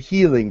stimulate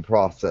healing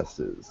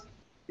processes?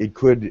 It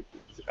could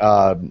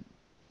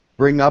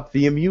bring up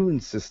the immune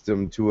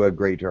system to a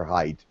greater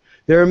height.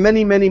 There are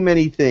many, many,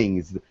 many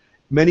things,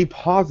 many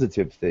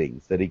positive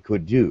things that it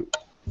could do.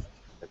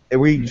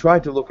 And we try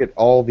to look at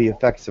all the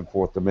effects of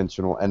fourth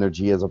dimensional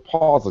energy as a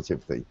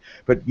positive thing.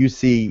 But you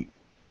see,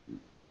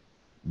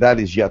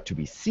 that is yet to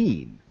be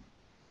seen.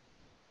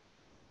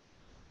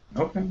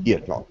 Okay.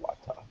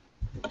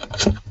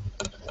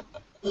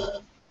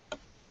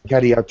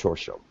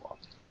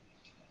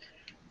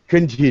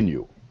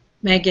 Continue.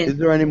 Megan. Is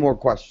there any more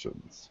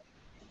questions?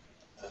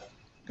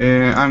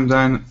 I'm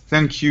done.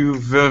 Thank you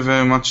very,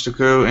 very much,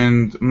 Tekkrr,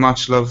 and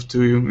much love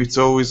to you. It's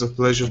always a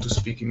pleasure to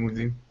speaking with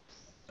you.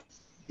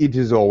 It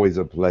is always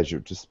a pleasure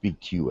to speak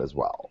to you as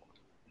well.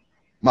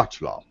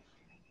 Much love.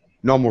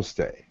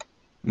 Namaste.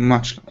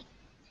 Much love.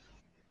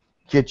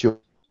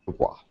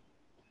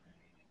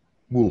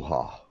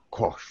 Wuha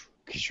Kosh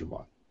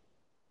Kishuman.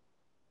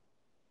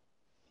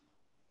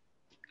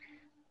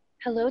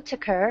 Hello,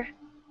 Tekkrr.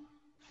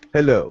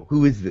 Hello,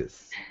 who is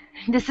this?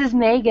 This is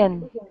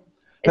Megan.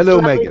 Hello,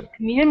 it's lovely Megan. To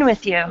commune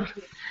with you.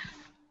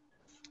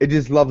 It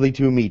is lovely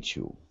to meet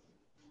you.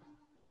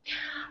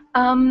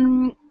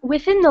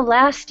 Within the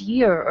last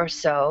year or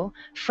so,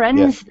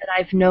 friends that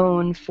I've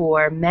known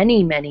for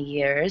many, many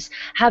years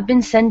have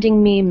been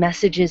sending me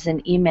messages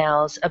and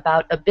emails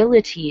about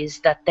abilities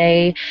that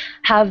they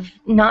have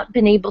not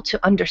been able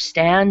to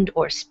understand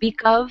or speak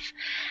of,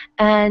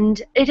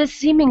 and it is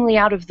seemingly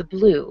out of the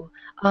blue.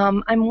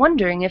 I'm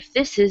wondering if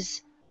this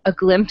is a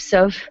glimpse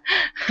of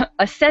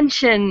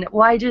ascension.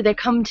 Why do they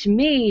come to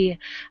me?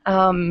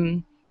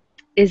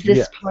 Is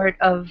this part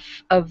of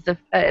the?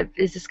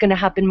 Is this going to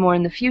happen more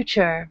in the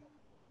future?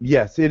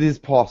 Yes, it is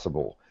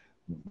possible.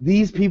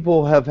 These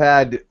people have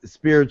had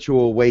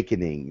spiritual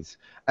awakenings,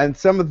 and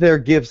some of their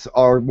gifts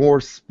are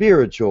more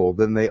spiritual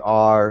than they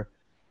are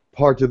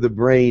part of the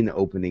brain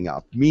opening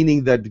up,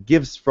 meaning that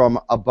gifts from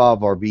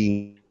above are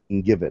being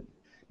given.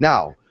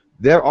 Now,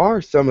 there are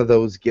some of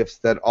those gifts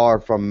that are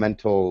from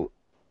mental,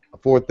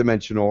 fourth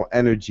dimensional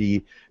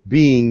energy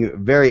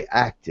being very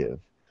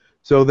active.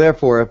 So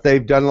therefore, if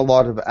they've done a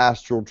lot of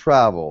astral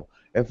travel,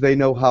 if they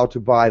know how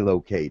to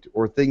bilocate,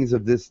 or things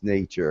of this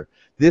nature,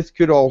 this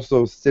could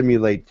also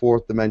stimulate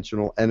fourth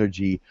dimensional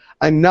energy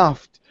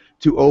enough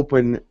to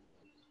open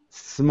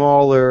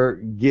smaller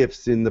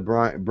gifts in the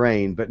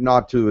brain, but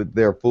not to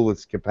their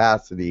fullest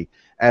capacity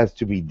as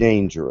to be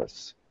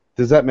dangerous.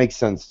 Does that make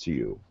sense to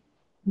you?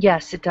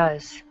 Yes, it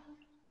does.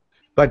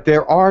 But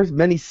there are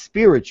many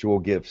spiritual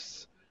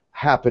gifts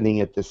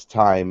happening at this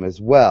time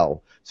as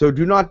well. So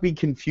do not be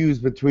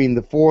confused between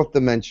the fourth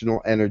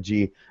dimensional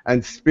energy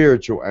and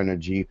spiritual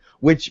energy,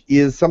 which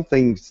is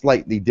something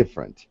slightly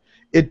different.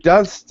 It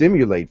does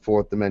stimulate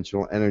fourth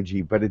dimensional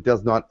energy, but it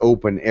does not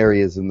open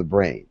areas in the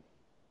brain.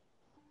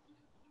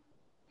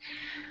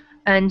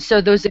 And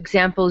so those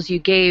examples you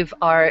gave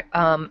are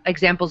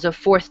examples of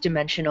fourth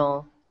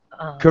dimensional.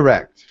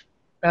 Correct.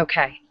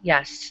 Okay,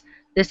 yes.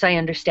 This I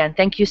understand.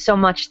 Thank you so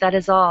much. That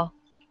is all.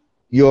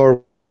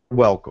 You're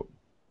welcome.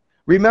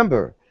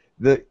 Remember,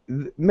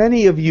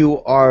 many of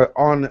you are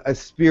on a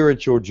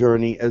spiritual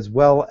journey as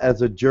well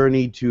as a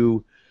journey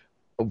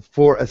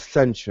for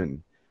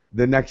ascension,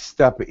 the next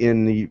step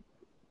in the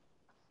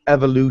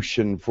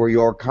evolution for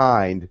your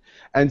kind.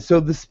 And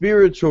so the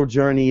spiritual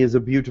journey is a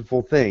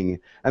beautiful thing,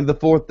 and the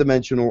fourth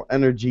dimensional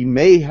energy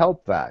may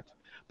help that.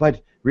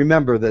 But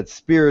remember that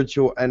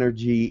spiritual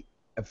energy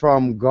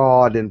from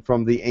God and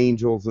from the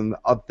angels and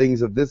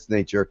things of this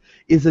nature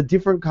is a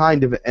different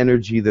kind of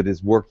energy that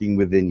is working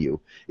within you.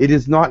 It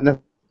is not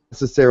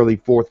necessarily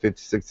fourth, fifth,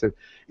 sixth.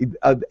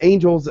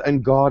 Angels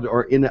and God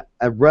are in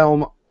a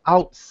realm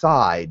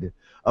outside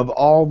of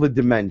all the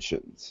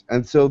dimensions,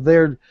 and so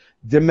their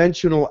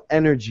dimensional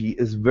energy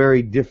is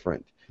very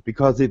different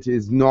because it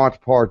is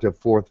not part of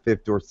fourth,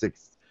 fifth, or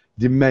sixth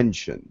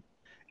dimension.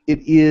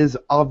 It is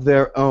of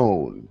their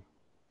own.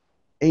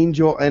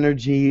 Angel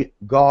energy,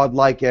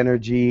 God-like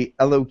energy,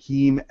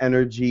 Elohim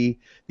energy,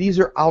 these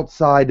are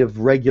outside of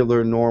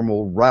regular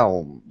normal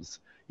realms,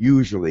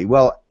 usually.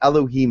 Well,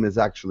 Elohim is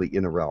actually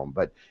in a realm,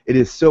 but it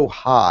is so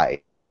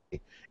high,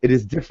 it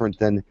is different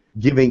than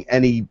giving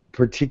any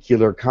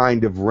particular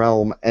kind of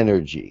realm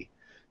energy.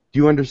 Do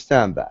you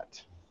understand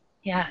that?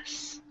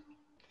 Yes.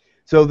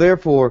 So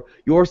therefore,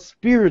 your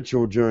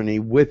spiritual journey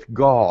with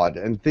God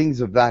and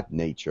things of that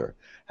nature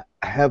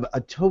have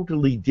a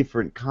totally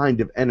different kind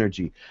of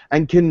energy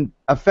and can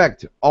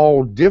affect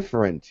all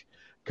different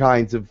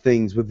kinds of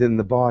things within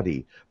the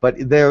body.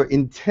 But their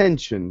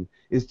intention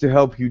is to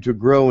help you to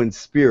grow in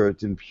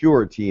spirit and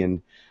purity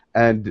and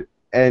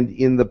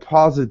in the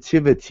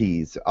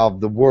positivities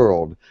of the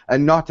world,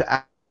 and not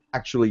to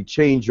actually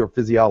change your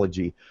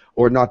physiology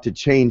or not to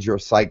change your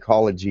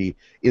psychology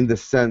in the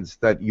sense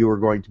that you are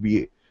going to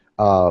be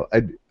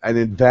an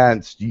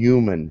advanced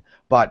human.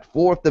 But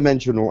fourth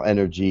dimensional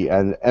energy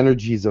and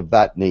energies of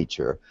that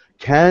nature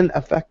can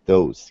affect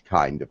those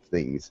kind of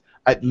things,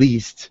 at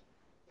least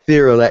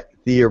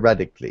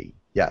theoretically,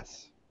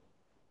 yes.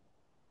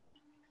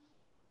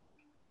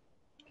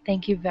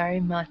 Thank you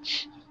very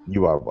much.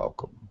 You are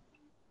welcome.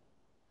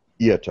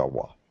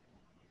 𝗖𝗢𝗡𝗧𝗏.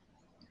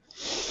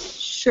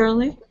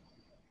 Shirley?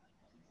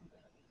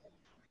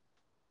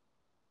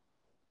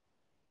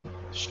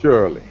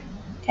 Shirley,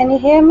 Can you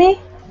hear me?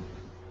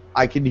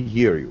 I can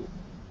hear you.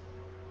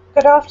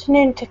 Good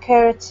afternoon,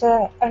 Tekkrr. It's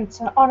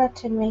an honor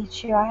to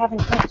meet you. I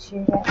haven't met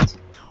you yet.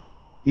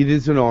 It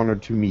is an honor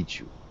to meet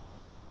you.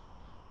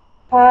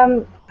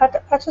 I'd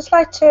just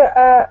like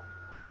to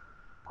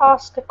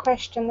ask a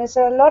question. There's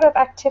a lot of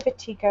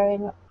activity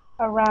going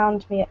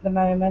around me at the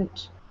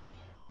moment,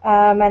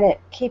 and it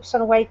keeps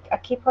on I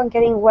keep on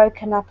getting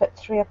woken up at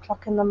 3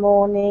 o'clock in the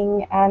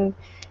morning, and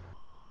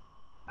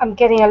I'm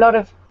getting a lot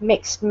of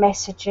mixed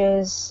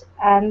messages.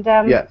 And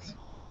Yes.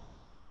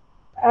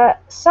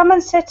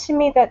 someone said to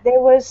me that there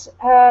was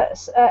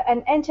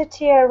an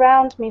entity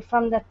around me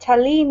from the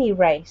Tallini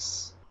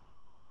race.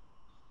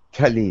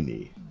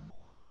 Tallini.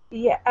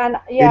 Yeah, and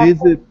yeah.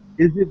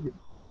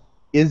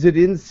 Is it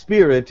in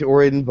spirit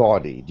or in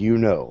body? Do you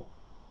know?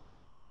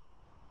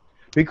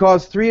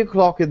 Because 3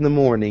 o'clock in the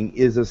morning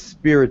is a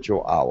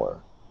spiritual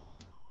hour.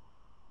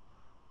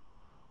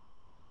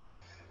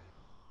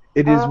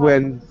 It is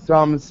when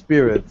some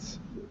spirits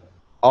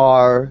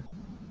are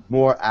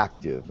more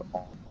active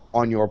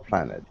on your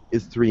planet.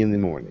 It's 3 in the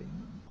morning.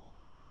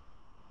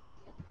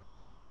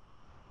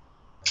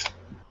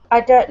 I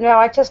don't know.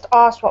 I just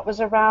asked what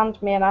was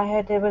around me, and I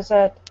heard there was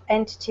an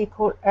entity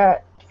called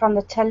from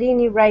the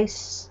Tallini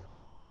race.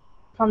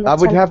 I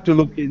would have to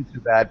look into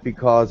that,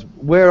 because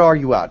where are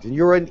you at? And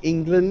you're in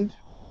England?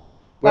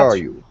 Where are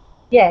you?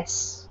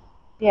 Yes.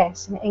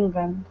 Yes, in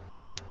England.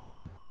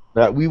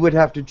 We would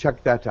have to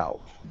check that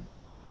out.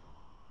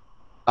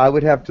 I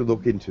would have to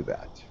look into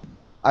that.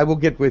 I will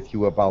get with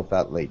you about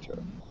that later.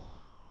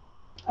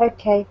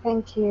 Okay,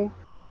 thank you.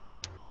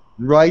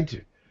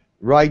 Write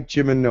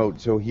Jim a note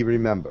so he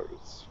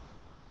remembers.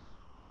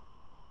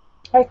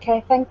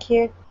 Okay, thank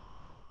you.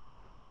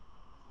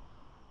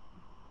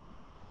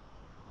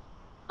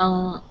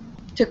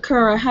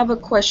 Tekkrr, I have a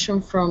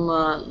question from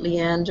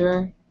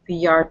Leander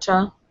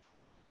Villarta.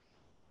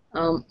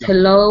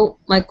 Hello,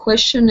 my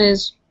question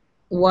is,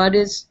 what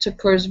is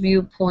Tekkrr's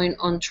viewpoint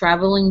on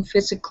traveling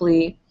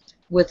physically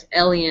with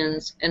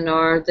aliens, and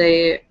are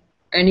there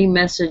any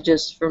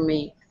messages for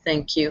me?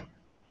 Thank you.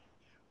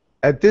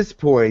 At this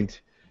point,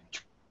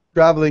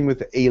 traveling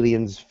with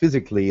aliens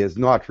physically is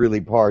not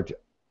really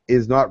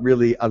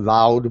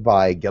allowed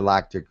by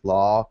galactic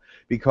law,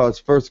 because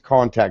first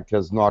contact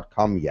has not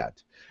come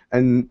yet.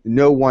 And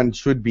no one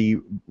should be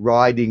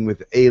riding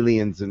with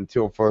aliens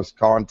until first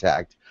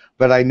contact.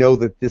 but I know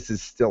that this is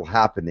still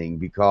happening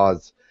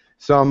because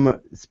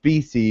some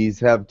species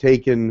have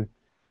taken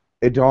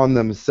it on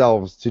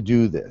themselves to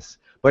do this.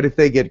 But if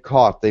they get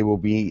caught, they will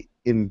be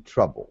in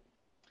trouble.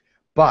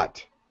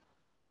 But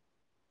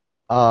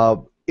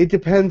it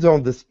depends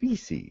on the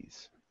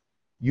species.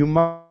 You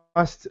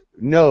must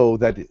know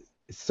that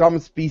some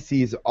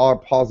species are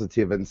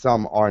positive and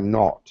some are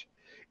not.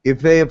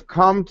 If they have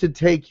come to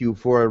take you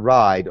for a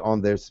ride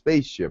on their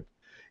spaceship,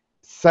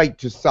 site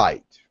to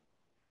site,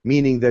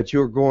 meaning that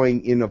you're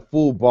going in a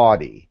full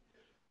body,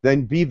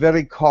 then be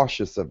very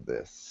cautious of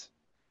this,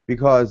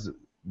 because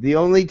the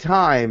only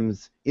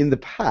times in the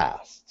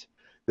past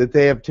that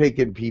they have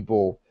taken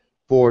people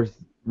for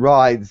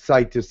rides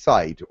site to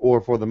site, or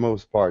for the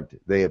most part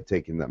they have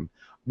taken them,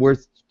 were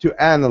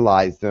to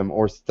analyze them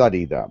or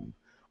study them,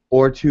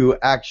 or to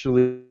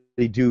actually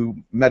do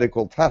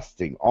medical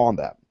testing on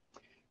them.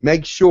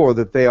 Make sure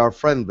that they are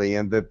friendly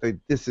and that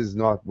this is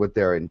not what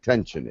their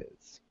intention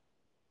is.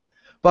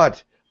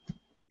 But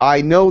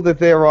I know that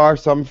there are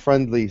some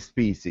friendly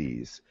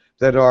species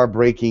that are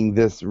breaking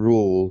this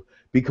rule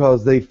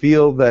because they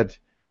feel that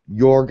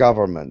your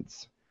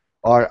governments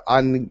are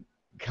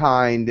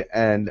unkind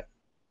and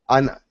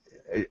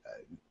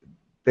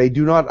they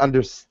do not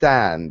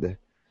understand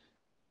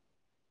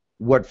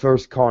what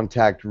first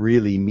contact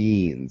really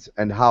means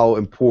and how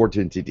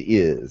important it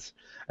is.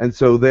 And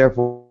so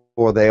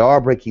therefore they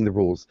are breaking the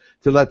rules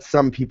to let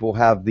some people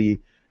have the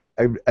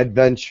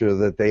adventure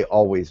that they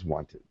always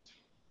wanted.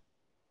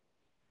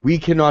 We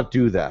cannot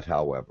do that,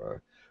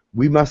 however.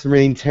 We must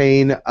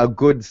maintain a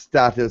good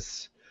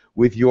status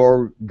with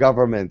your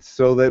government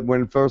so that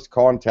when first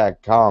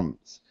contact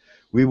comes,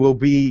 we will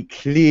be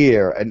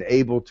clear and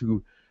able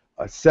to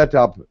set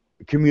up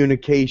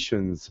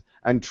communications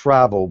and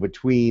travel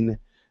between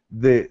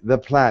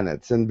the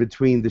planets and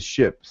between the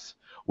ships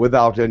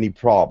without any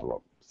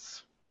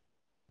problems.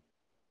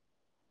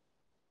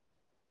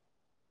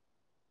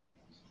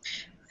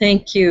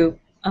 Thank you.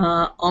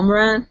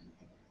 Omran?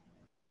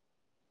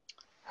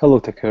 Hello,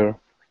 Tekkrr.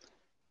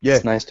 Yes.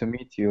 It's nice to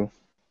meet you.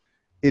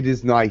 It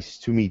is nice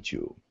to meet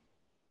you.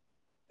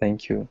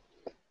 Thank you.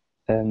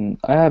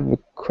 I have a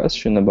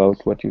question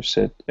about what you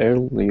said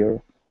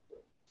earlier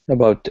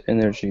about the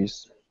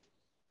energies.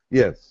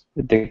 Yes.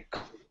 They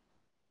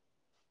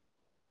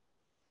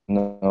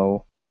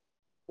know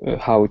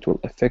how it will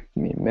affect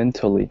me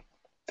mentally,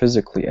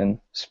 physically, and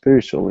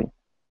spiritually.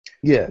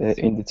 Yes.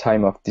 In the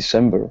time of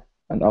December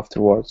and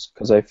afterwards,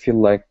 because I feel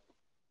like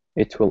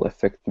it will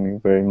affect me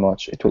very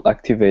much. It will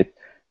activate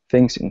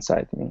things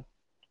inside me.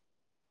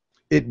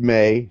 It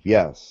may,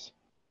 yes.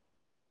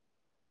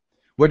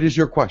 What is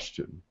your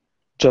question?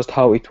 Just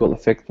how it will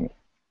affect me.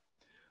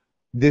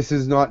 This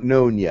is not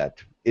known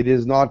yet. It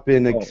has not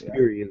been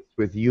experienced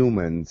with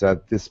humans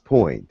at this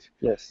point.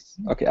 Yes.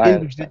 Okay, I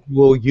understand.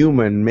 Individual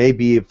human may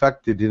be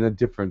affected in a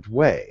different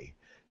way.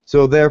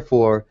 So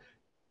therefore,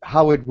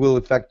 how it will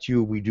affect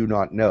you, we do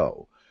not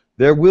know.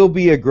 There will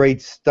be a great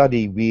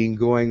study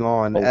going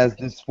on as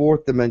this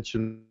fourth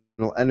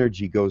dimensional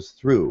energy goes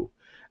through.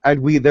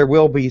 And there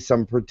will be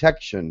some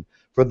protection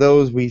for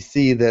those we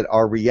see that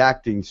are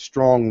reacting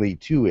strongly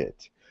to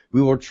it.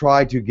 We will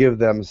try to give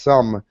them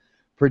some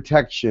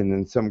protection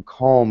and some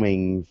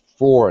calming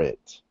for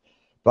it.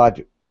 But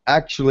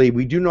actually,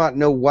 we do not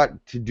know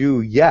what to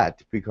do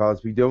yet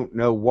because we don't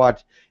know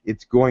what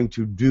it's going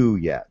to do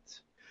yet.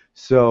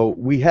 So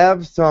we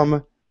have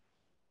some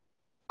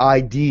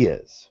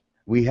ideas.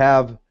 We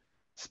have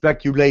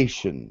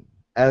speculation,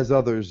 as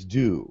others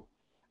do.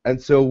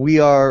 And so we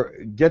are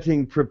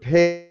getting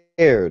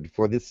prepared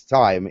for this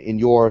time in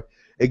your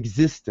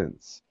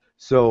existence.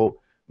 So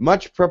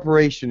much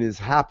preparation is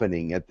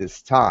happening at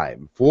this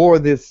time for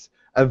this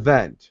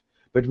event,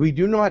 but we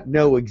do not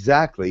know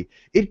exactly.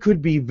 It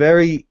could be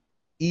very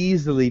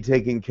easily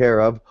taken care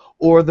of,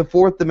 or the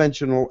fourth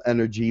dimensional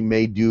energy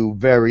may do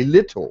very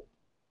little.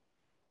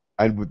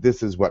 And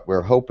this is what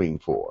we're hoping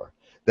for,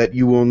 that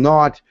you will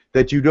not,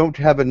 that you don't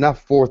have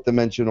enough fourth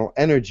dimensional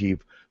energy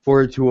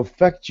for it to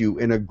affect you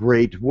in a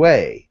great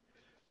way.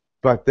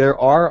 But there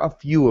are a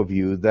few of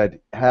you that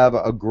have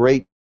a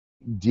great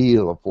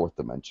deal of fourth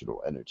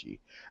dimensional energy.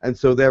 And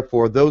so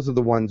therefore those are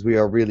the ones we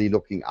are really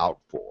looking out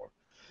for.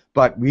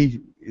 But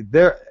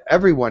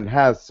everyone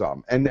has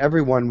some, and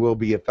everyone will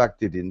be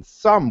affected in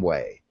some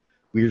way.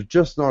 We're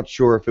just not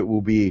sure if it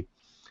will be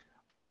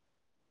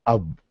a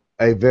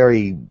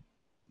very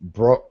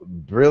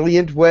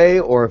brilliant way,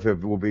 or if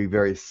it will be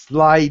very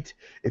slight,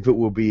 if it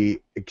will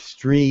be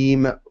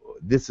extreme.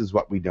 This is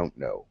what we don't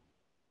know.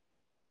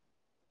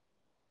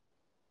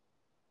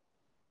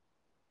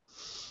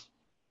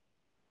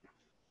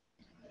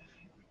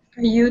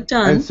 Are you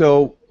done? And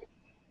so,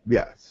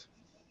 yes.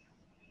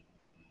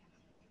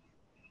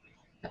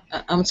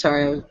 I'm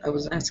sorry, I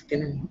was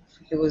asking him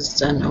if he was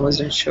done. I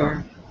wasn't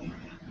sure.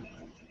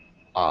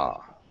 I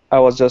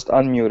was just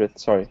unmuted,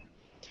 sorry.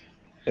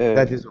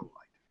 That is all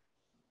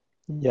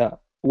right. Yeah,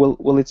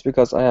 well, it's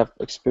because I have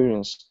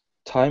experienced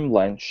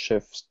timeline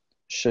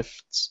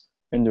shifts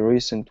in the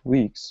recent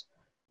weeks.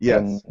 Yes.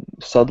 And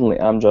suddenly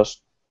I'm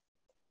just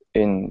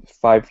in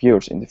 5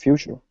 years in the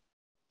future,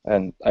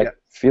 and I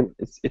feel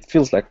it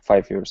feels like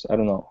 5 years. I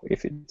don't know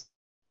if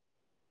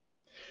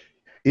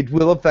it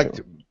will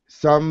affect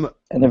some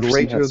and everything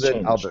greater has than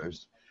changed.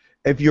 others.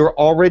 If you're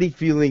already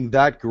feeling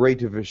that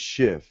great of a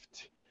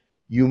shift,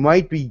 you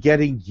might be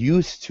getting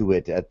used to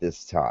it at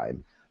this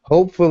time.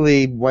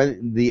 Hopefully,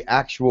 when the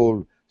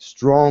actual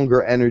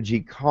stronger energy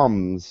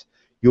comes,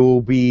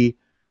 you'll be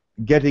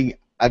getting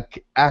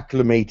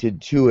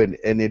acclimated to it,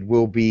 and it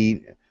will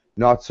be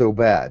not so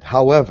bad.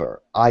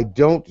 However, I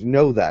don't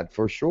know that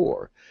for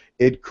sure.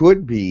 It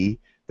could be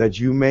that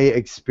you may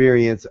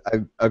experience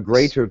a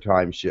greater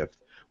time shift.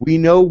 We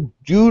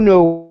do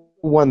know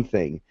one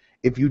thing.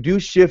 If you do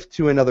shift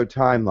to another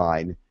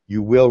timeline,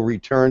 you will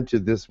return to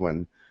this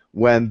one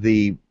when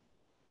the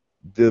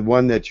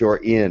one that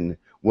you're in,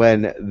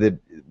 when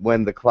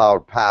the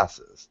cloud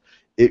passes.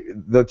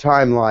 The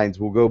timelines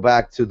will go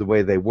back to the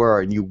way they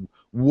were, and you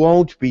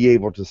won't be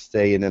able to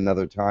stay in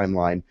another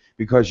timeline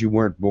because you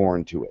weren't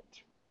born to it.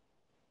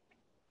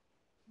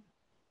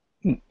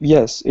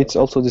 Yes, it's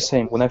also the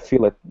same. When I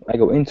feel it, I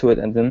go into it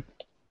and then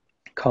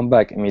come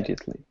back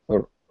immediately,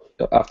 or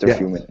after a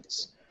few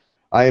minutes.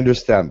 I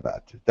understand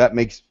that. That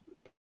makes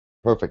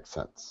perfect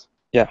sense.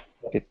 Yeah,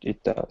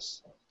 it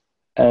does.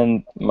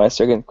 And my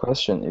second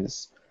question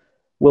is,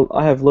 well,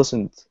 I have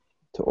listened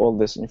to all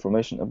this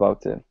information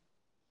about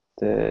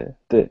the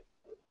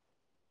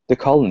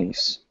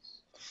colonies.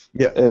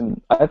 Yeah.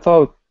 I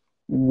thought,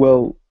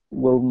 will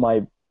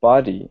my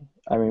body,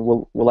 I mean,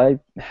 will I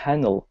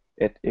handle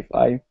it if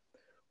I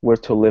were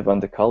to live on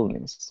the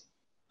colonies?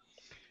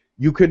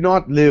 You could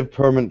not live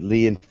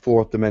permanently in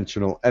fourth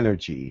dimensional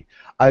energy.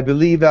 I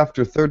believe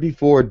after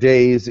 34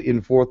 days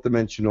in fourth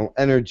dimensional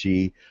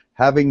energy,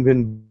 having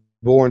been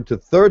born to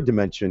third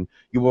dimension,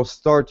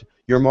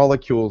 your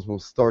molecules will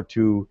start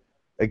to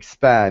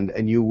expand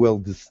and you will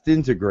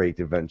disintegrate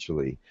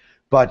eventually.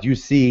 But you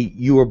see,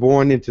 you were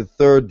born into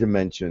third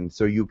dimension,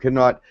 so you can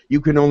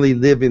only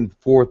live in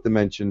fourth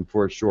dimension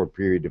for a short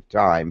period of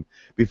time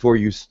before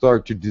you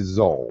start to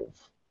dissolve.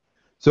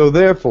 So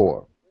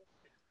therefore,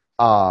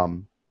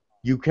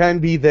 you can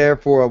be there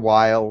for a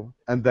while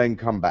and then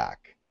come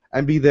back,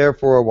 and be there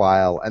for a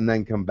while and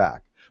then come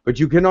back. But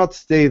you cannot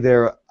stay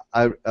there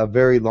a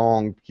very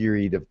long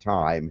period of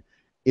time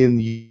in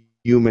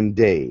human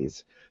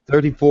days.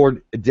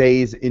 34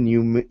 days in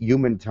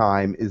human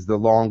time is the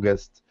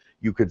longest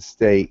you could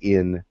stay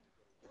in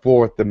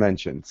fourth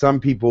dimension. Some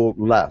people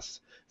less,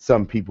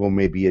 some people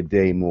maybe a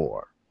day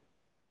more.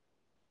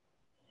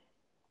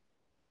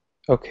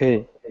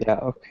 Okay, yeah,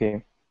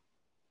 okay.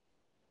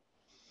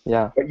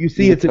 Yeah. But you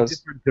see, it's a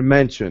different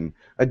dimension,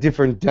 a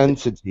different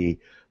density.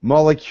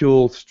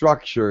 Molecule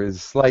structure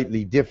is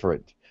slightly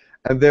different.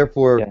 And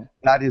therefore,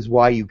 that is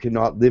why you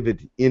cannot live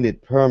in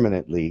it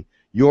permanently.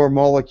 Your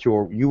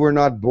molecule, you were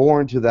not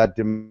born to that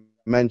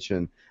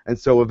dimension. And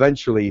so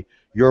eventually,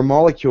 your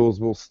molecules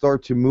will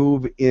start to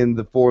move in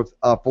the fourth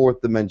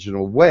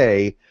dimensional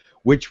way,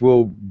 which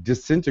will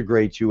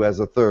disintegrate you as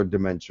a third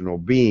dimensional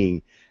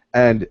being.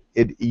 And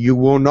you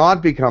will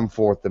not become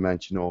fourth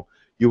dimensional.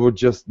 You will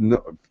just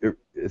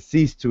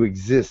cease to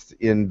exist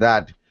in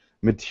that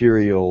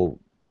material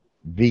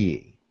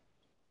being.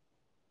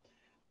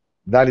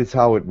 That is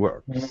how it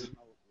works.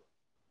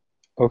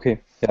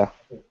 Okay, yeah.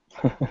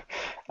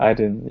 I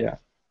didn't, yeah.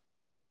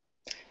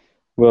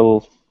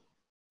 Well,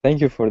 thank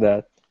you for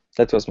that.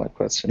 That was my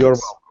question. You're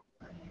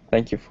welcome.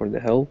 Thank you for the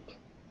help.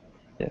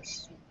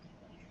 Yes.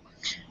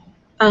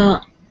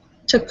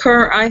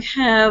 Tekkrr, I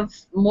have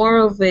more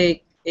of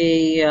a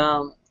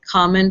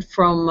comment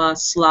from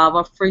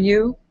Slava for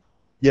you.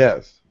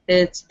 Yes.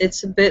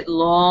 It's a bit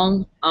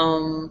long.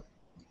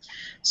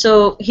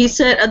 So he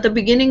said, at the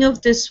beginning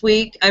of this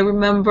week, I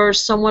remember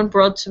someone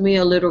brought to me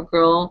a little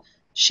girl.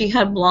 She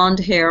had blonde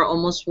hair,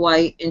 almost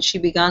white, and she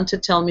began to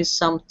tell me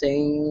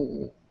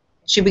something.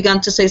 She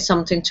began to say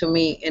something to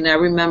me, and I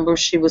remember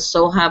she was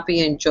so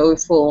happy and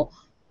joyful.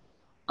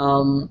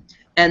 And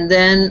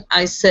then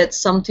I said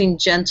something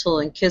gentle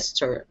and kissed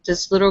her.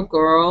 This little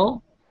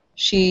girl,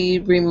 she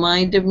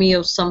reminded me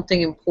of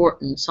something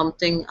important,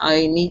 something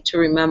I need to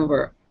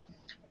remember.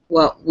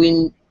 What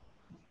we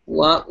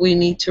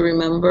need to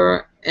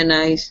remember, and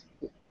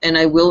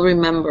I will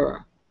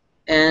remember,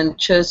 and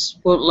just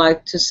would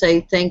like to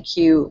say thank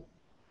you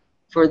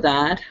for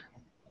that.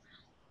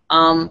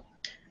 And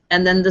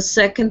then the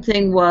second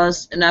thing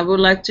was, and I would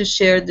like to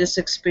share this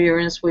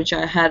experience which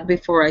I had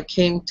before I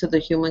came to the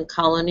human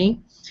colony.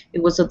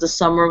 It was at the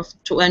summer of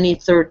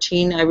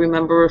 2013. I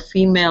remember a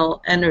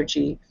female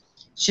energy.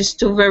 She's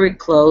still very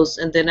close,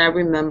 and then I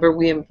remember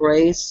we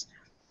embraced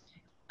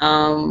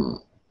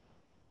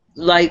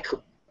like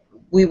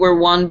we were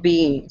one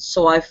being.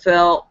 So I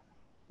felt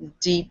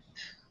deep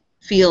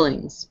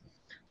feelings.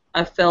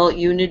 I felt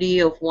unity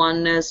of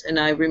oneness, and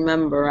I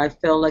remember I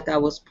felt like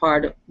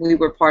we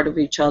were part of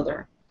each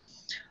other.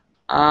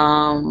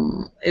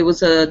 It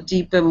was a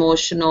deep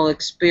emotional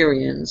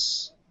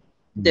experience.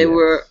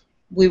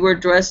 We were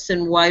dressed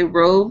in white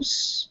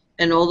robes,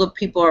 and all the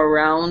people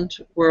around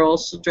were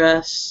also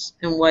dressed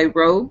in white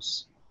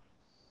robes.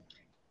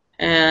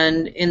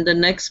 And in the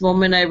next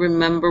moment, I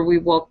remember we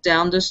walked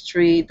down the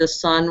street. The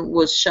sun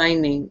was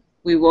shining.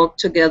 We walked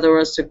together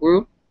as a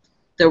group.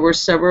 There were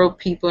several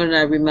people, and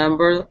I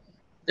remember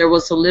there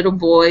was a little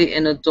boy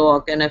and a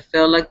dog, and I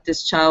felt like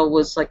this child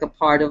was like a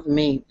part of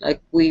me,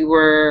 like we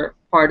were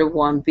part of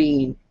one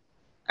being.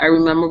 I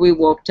remember we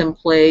walked and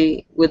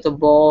played with a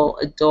ball,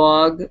 a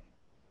dog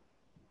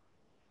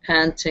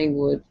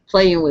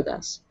playing with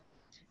us.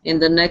 In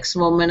the next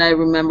moment, I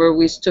remember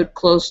we stood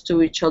close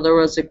to each other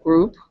as a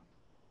group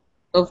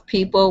of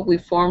people. We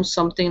formed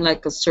something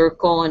like a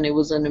circle, and it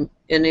was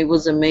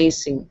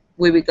amazing.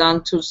 We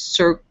began to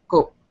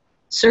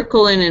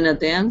circling in a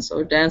dance,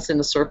 or dance in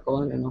a circle,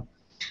 I don't know.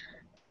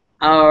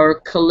 Our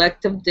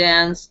collective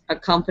dance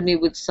accompanied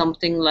with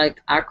something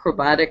like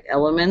acrobatic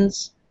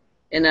elements.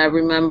 And I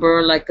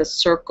remember like a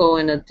circle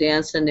and a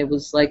dance, and it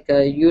was like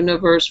a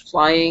universe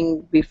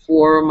flying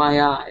before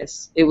my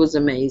eyes. It was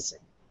amazing.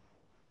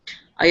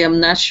 I am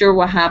not sure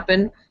what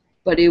happened,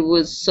 but it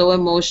was so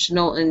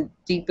emotional and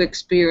deep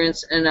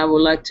experience, and I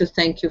would like to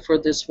thank you for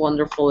this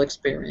wonderful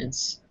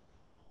experience.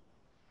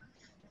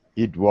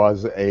 It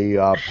was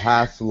a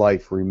past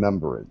life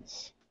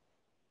remembrance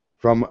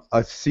from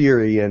a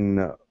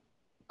Syrian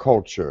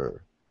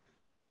culture.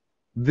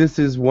 This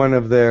is one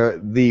of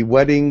the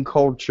wedding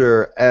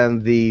culture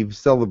and the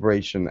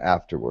celebration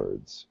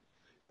afterwards.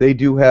 They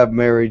do have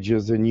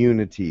marriages and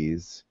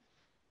unities,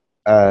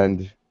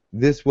 and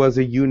this was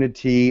a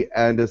unity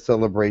and a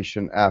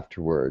celebration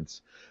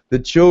afterwards. The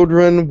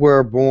children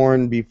were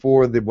born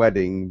before the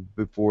wedding,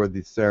 before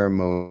the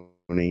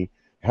ceremony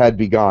had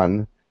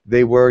begun.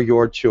 They were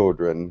your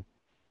children.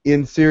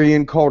 In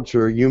Syrian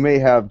culture, you may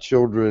have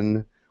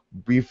children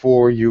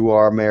before you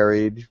are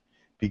married,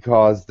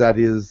 because that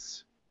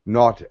is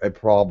not a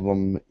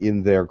problem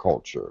in their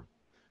culture.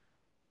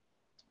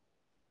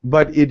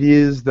 But it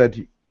is that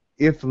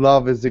if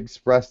love is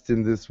expressed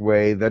in this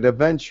way, that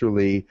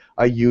eventually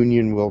a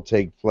union will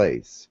take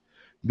place.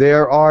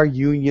 There are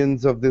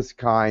unions of this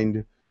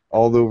kind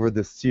all over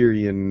the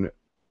Syrian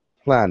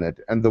planet,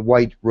 and the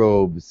white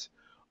robes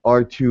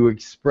are to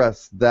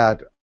express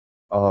that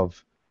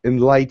of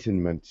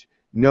enlightenment,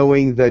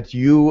 knowing that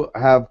you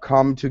have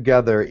come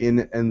together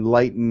in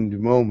enlightened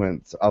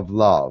moments of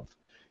love.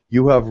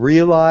 You have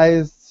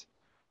realized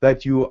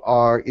that you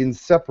are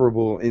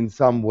inseparable in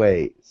some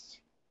ways,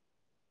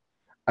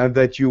 and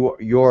that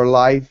your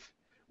life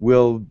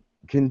will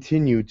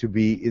continue to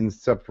be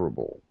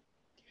inseparable.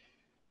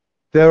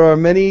 There are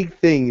many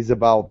things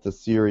about the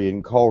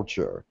Syrian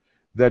culture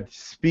that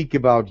speak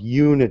about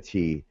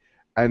unity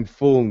and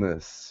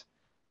fullness,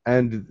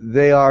 and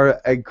they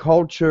are a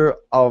culture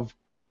of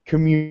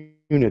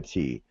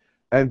community,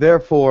 and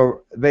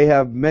therefore they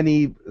have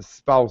many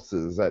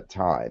spouses at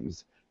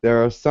times.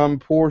 There are some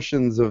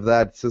portions of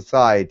that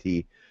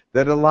society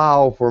that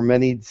allow for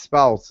many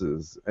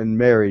spouses and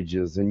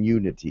marriages and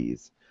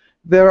unities.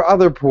 There are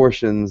other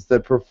portions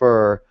that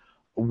prefer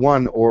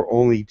one or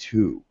only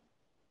two.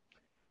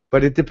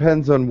 But it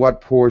depends on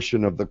what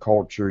portion of the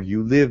culture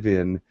you live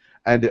in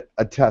and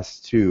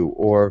attest to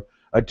or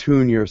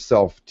attune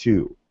yourself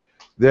to.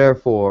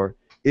 Therefore,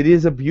 it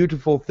is a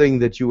beautiful thing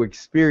that you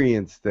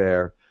experience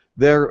there.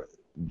 Their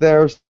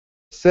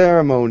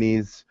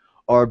ceremonies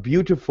are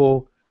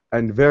beautiful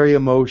and very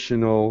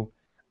emotional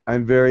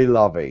and very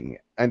loving,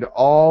 and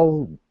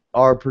all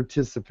are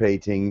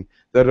participating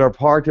that are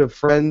part of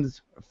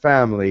friends,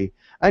 family,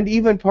 and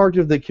even part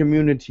of the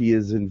community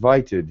is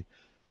invited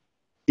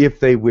if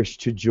they wish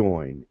to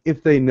join,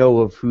 if they know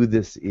of who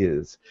this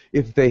is,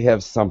 if they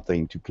have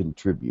something to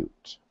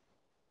contribute.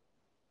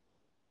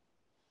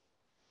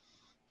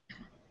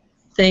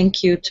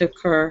 Thank you,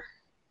 Tekkrr.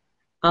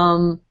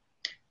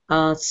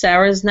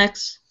 Sarah's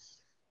next.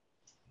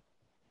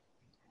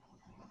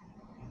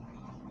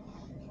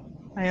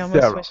 I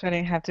almost Sarah. wish I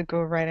didn't have to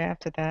go right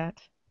after that.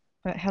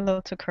 But hello,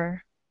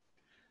 Tekkrr.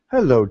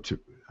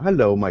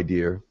 Hello, my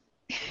dear.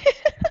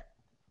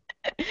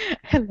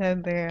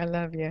 Hello there. I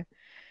love you.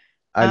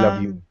 I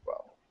love you as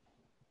well.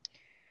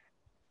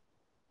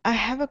 I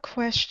have a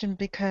question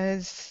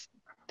because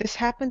this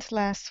happened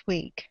last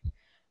week.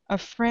 A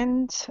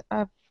friend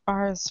of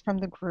ours from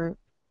the group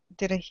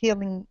did a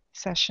healing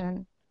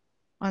session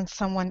on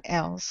someone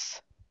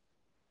else,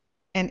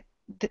 and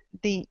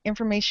the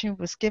information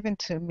was given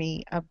to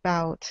me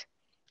about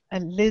a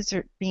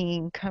lizard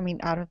being coming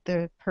out of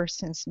the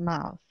person's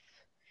mouth.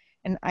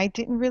 And I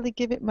didn't really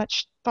give it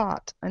much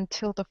thought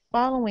until the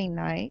following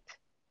night.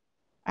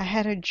 I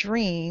had a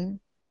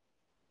dream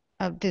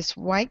of this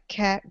white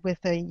cat with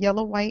a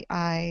yellow-white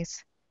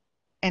eyes,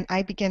 and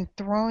I began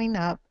throwing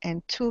up,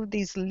 and two of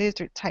these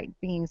lizard-type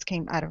beings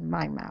came out of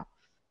my mouth.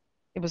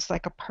 It was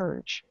like a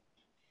purge.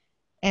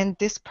 And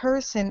this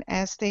person,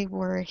 as they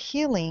were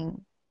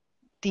healing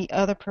the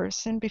other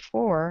person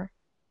before,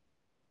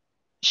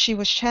 she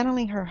was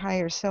channeling her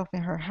higher self,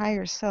 and her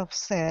higher self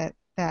said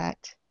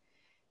that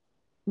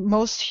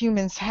most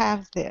humans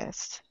have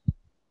this.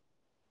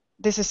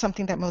 This is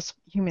something that most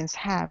humans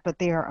have, but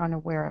they are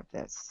unaware of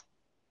this.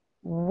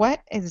 What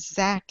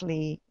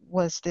exactly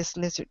was this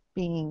lizard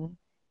being,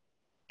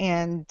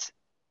 and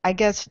I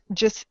guess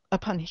just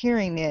upon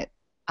hearing it,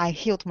 I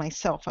healed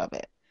myself of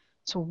it.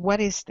 So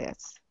what is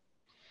this?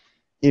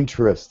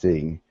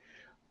 Interesting.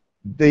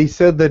 They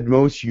said that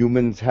most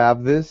humans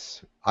have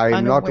this.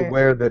 I'm not Unaware.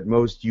 aware that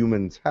most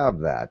humans have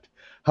that.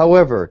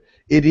 However,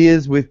 it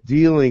is with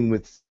dealing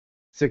with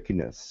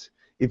sickness.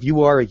 If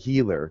you are a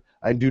healer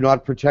and do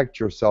not protect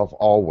yourself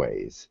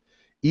always,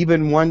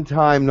 even one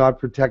time not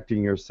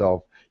protecting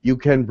yourself, you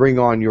can bring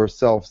on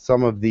yourself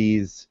some of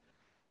these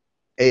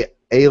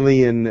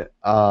alien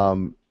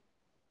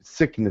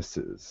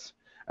sicknesses,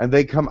 and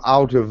they come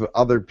out of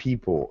other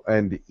people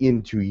and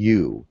into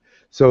you.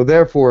 So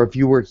therefore, if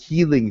you were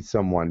healing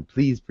someone,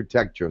 please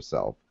protect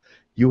yourself.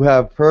 You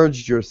have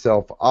purged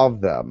yourself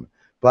of them,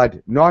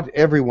 but not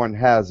everyone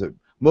has it.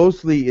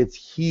 Mostly it's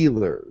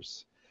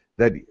healers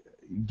that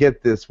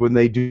get this when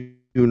they do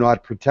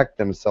not protect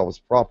themselves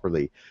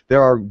properly.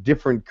 There are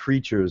different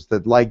creatures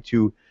that like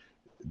to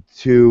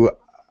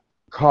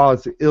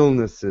cause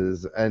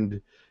illnesses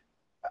and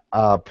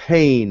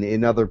pain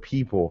in other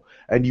people,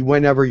 and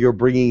whenever you're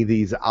bringing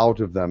these out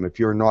of them, if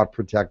you're not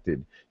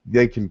protected,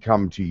 they can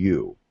come to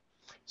you.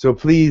 So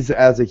please,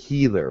 as a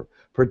healer,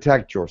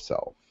 protect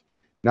yourself.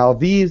 Now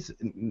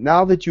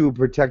that you have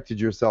protected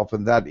yourself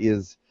and that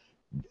is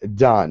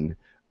done,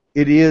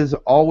 it is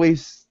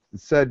always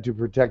said to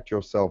protect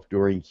yourself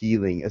during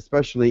healing,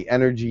 especially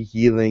energy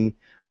healing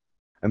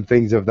and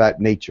things of that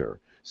nature.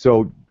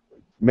 So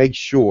make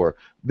sure.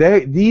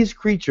 These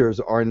creatures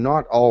are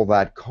not all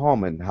that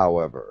common,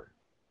 however.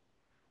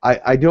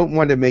 I don't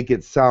want to make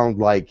it sound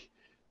like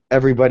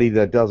everybody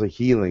that does a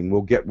healing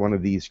will get one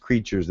of these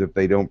creatures if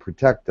they don't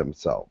protect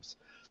themselves.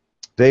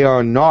 They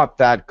are not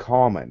that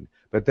common,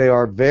 but they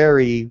are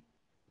very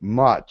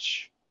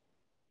much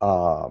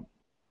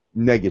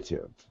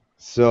negative.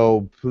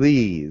 So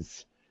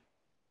please,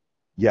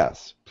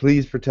 yes,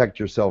 please protect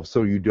yourself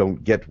so you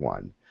don't get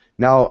one.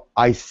 Now,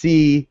 I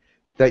see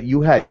that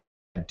you had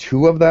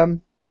 2 of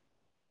them.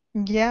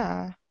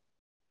 Yeah.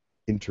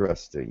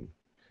 Interesting.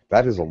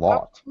 That is a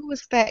lot. Who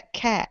was that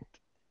cat?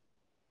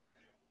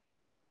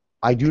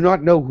 I do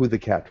not know who the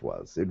cat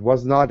was. It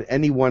was not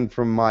anyone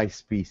from my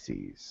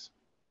species.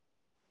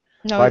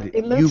 No, But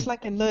it looks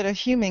like a little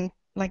human,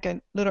 like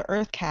a little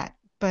earth cat,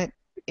 but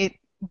it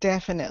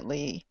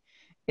definitely,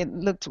 it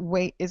looked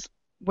way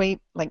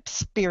like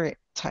spirit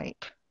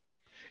type.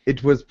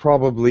 It was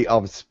probably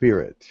of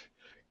spirit.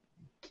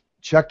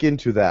 Check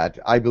into that.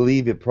 I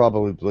believe it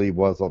probably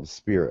was of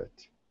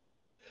spirit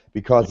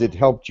because it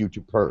helped you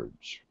to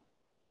purge.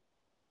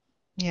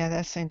 Yeah,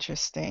 that's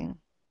interesting.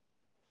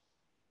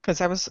 Because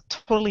I was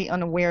totally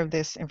unaware of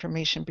this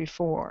information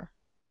before.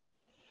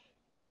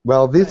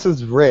 Well, this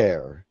is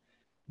rare.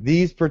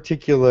 These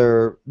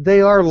particular, they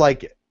are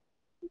like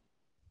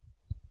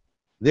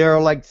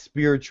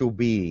spiritual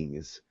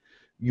beings.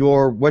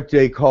 You're what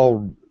they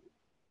call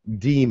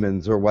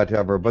demons or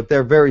whatever, but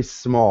they're very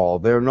small.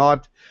 They're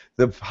not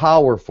the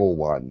powerful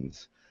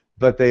ones,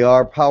 but they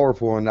are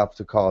powerful enough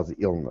to cause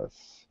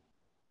illness.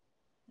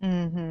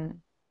 Mm-hmm.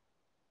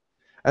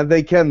 And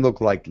they can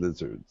look like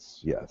lizards,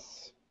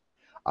 yes.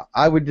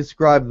 I would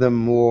describe them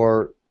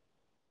more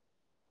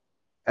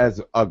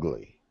as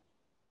ugly.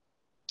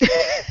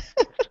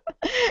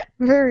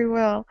 Very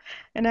well.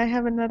 And I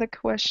have another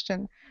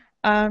question.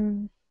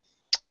 At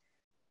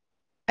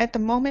the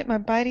moment, my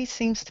body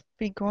seems to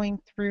be going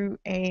through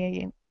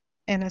an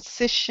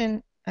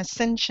ascension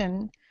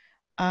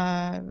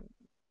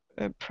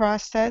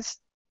process.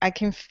 I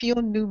can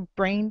feel new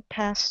brain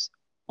paths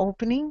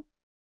opening.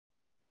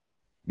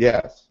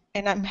 Yes.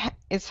 And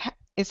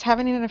it's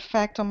having an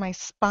effect on my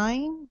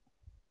spine.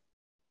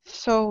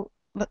 So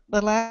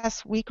the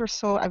last week or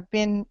so, I've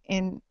been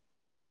in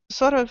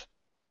sort of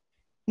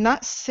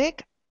not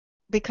sick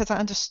because I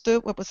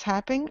understood what was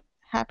happening,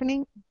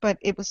 but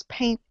it's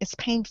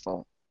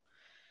painful.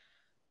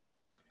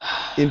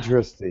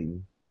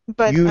 Interesting.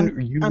 But you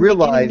I'm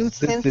realize beginning new this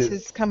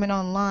senses coming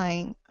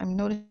online. I'm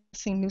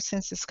noticing new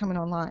senses coming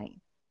online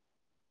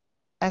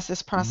as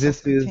this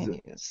process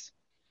continues.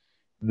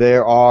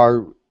 There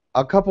are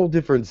a couple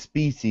different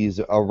species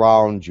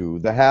around you,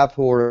 the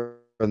Hathor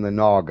and the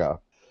Naga,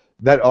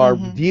 that are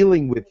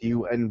dealing with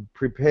you and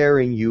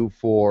preparing you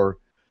for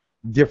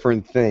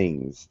different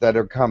things that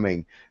are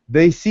coming.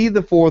 They see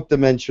the 4th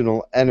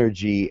dimensional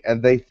energy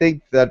and they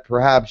think that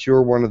perhaps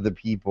you're one of the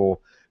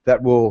people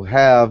that will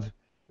have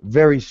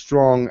very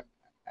strong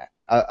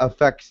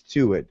effects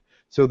to it.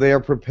 So they are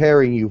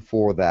preparing you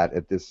for that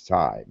at this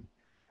time.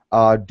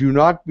 Do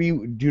not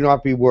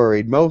be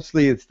worried.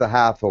 Mostly it's the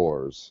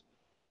Hathors,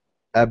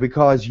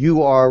 because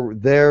you are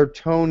their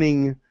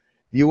toning.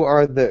 You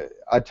are the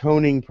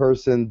atoning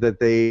person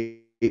that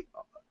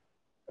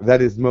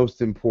is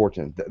most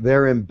important.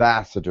 Their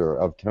ambassador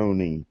of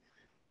toning,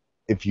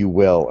 if you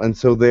will, and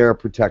so they are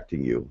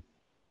protecting you.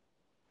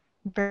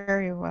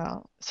 Very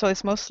well. So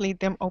it's mostly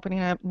them opening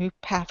up new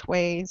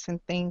pathways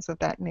and things of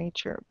that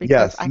nature. Because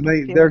Yes, I can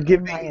feel they're it in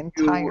giving my you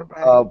entire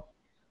body.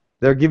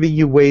 they're giving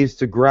you ways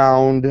to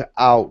ground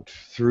out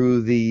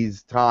through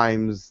these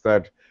times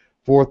that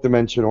 4th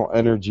dimensional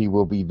energy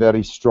will be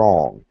very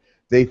strong.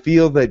 They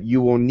feel that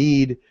you will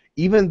need,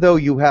 even though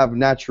you have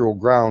natural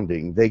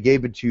grounding, they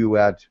gave it to you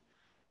at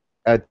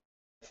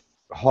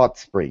hot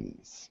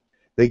springs.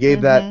 They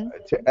gave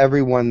that to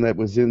everyone that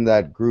was in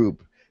that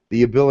group,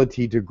 the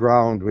ability to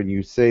ground when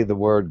you say the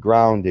word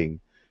grounding.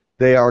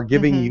 They are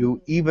giving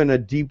you even a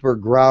deeper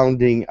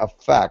grounding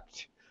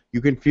effect.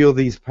 You can feel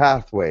these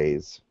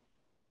pathways.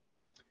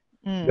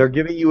 They're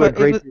giving you a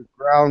But it was, greater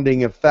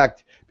grounding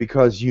effect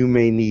because you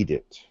may need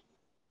it.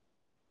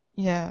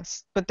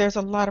 yes, but there's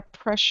a lot of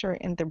pressure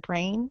in the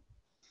brain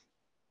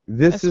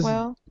This as is,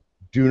 well.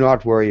 do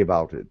not worry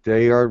about it.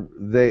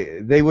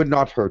 They would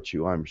not hurt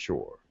you, I'm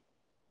sure.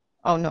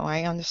 Oh no,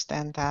 I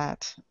understand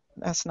that.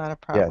 That's not a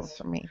problem Yes.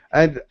 for me.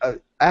 And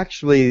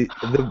actually,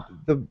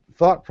 the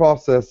thought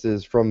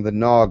processes from the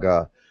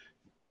Naga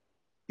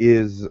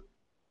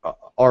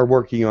are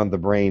working on the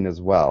brain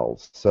as well.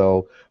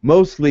 So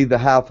mostly the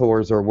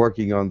Hathors are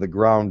working on the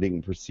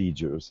grounding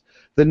procedures.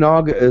 The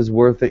Naga is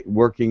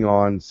working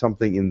on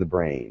something in the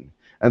brain.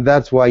 And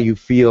that's why you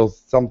feel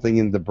something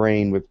in the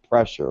brain with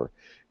pressure,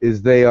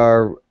 is they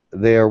are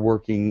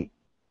working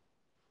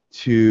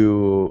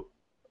to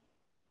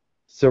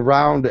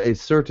surround a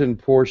certain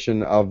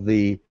portion of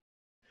the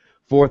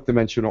fourth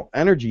dimensional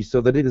energy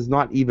so that it is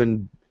not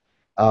even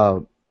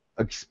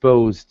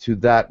exposed to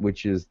that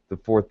which is the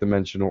fourth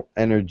dimensional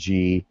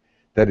energy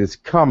that is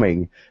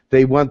coming.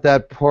 They want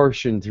that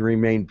portion to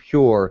remain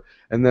pure,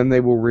 and then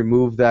they will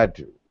remove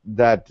that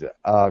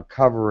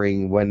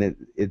covering when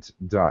it's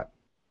done.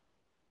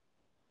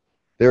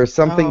 There is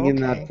something in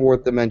that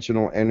fourth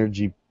dimensional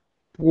energy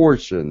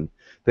portion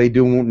they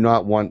do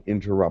not want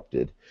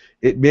interrupted.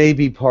 It may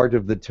be part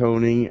of the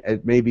toning,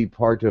 it may be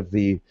part of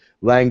the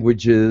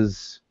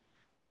languages,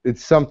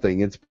 it's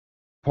something. It's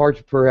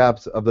part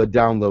perhaps of the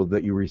download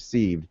that you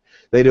received.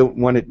 They don't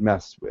want it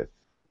messed with.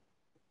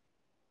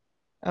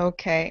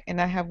 Okay, and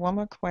I have one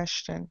more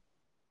question.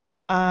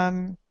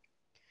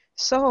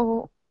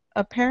 So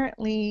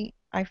apparently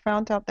I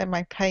found out that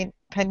my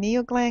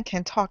pineal gland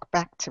can talk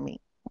back to me.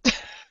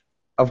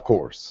 Of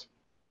course.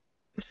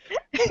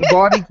 The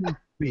body can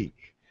speak.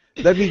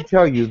 Let me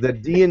tell you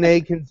that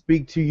DNA can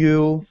speak to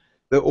you,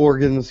 the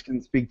organs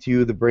can speak to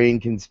you, the brain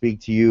can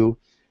speak to you.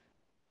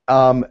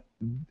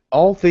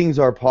 All things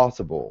are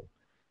possible.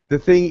 The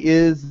thing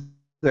is,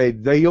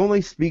 they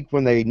only speak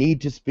when they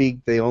need to speak.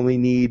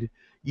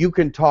 You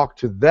can talk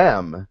to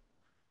them,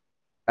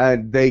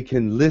 and they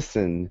can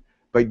listen,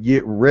 but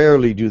yet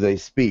rarely do they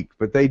speak.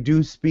 But they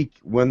do speak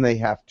when they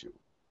have to.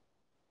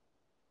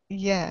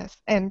 Yes,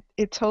 and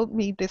it told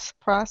me this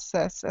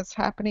process that's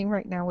happening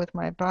right now with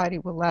my body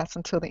will last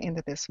until the end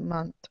of this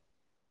month.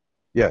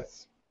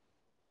 Yes.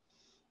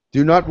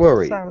 Do not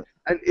worry. So,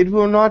 And it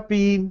will not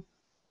be...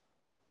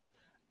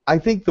 I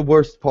think the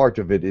worst part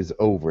of it is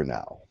over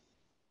now.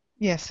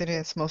 yes, it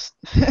is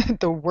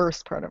the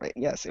worst part of it.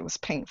 Yes, it was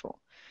painful.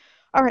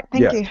 All right,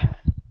 thank you.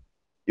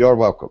 You're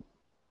welcome.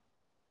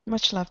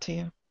 Much love to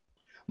you.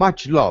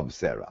 Much love,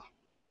 Sarah.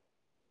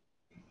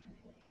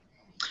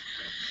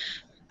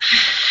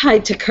 Hi,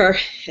 Tekkrr.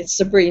 It's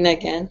Sabrina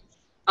again.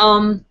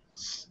 I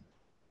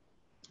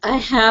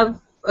have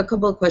a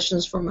couple of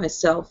questions for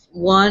myself.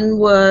 One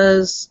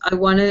was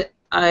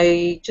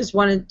I just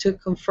wanted to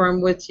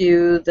confirm with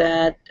you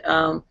that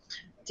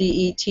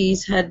the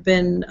ETs had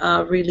been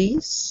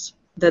released,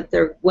 that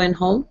they went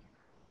home.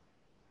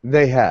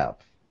 They have.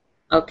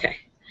 Okay.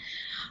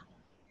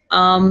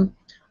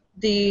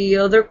 The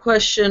other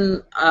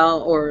question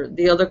or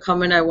the other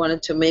comment I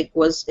wanted to make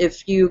was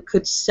if you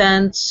could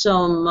send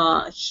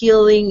some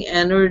healing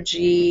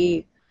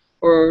energy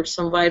or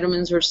some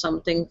vitamins or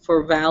something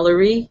for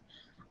Valerie.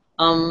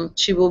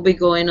 She will be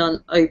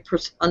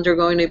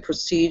undergoing a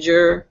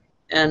procedure,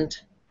 and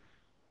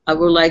I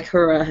would like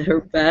her at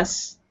her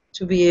best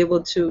to be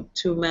able to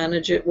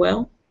manage it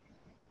well.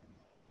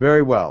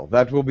 Very well.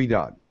 That will be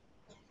done.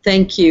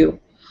 Thank you.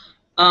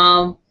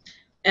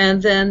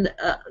 And then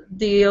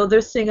the other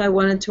thing I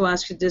wanted to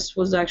ask you, this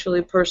was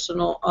actually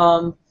personal.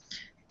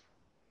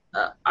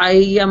 I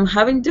am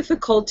having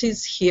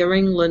difficulties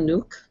hearing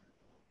Lanuk.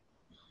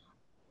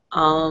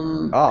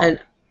 And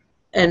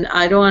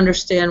I don't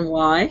understand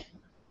why.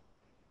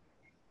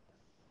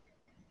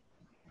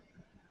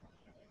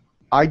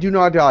 I do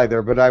not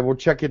either, but I will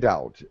check it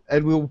out,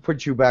 and we will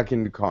put you back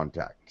into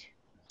contact.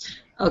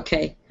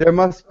 Okay. There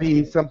must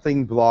be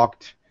something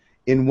blocked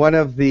in one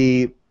of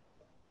the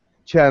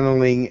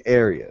channeling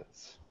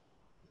areas.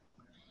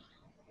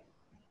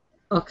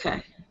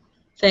 Okay.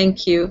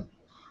 Thank you.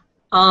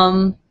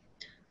 Okay,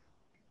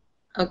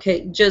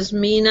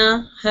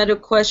 Jasmina had a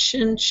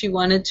question. She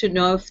wanted to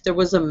know if there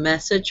was a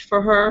message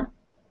for her.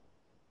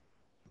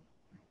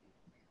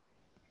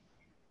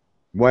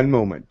 One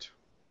moment.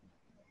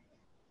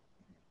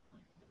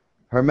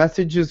 Her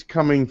message is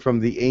coming from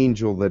the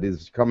angel that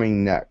is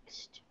coming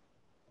next.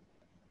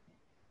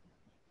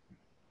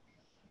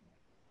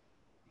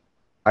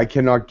 I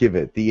cannot give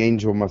it. The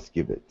angel must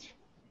give it.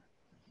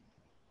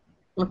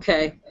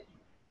 Okay.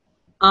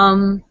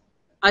 I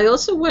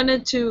also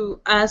wanted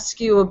to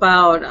ask you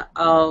about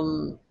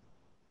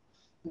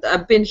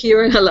I've been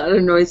hearing a lot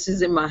of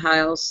noises in my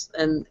house,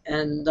 and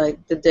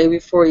like the day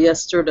before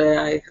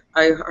yesterday,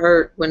 I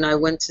heard when I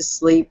went to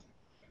sleep,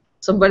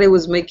 somebody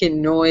was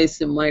making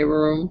noise in my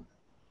room.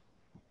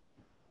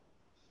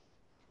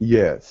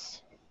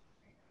 Yes.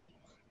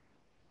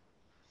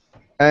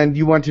 And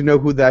you want to know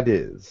who that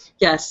is?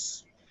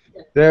 Yes.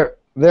 There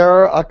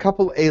are a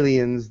couple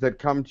aliens that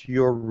come to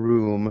your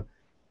room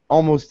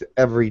almost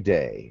every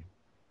day.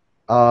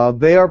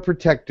 They are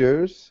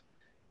protectors.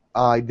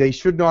 They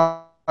should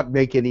not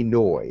make any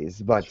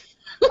noise, but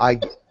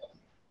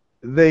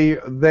they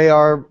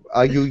are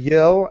a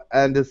Yahyel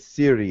and a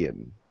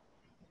Sirian.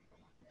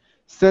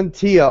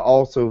 Sentia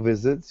also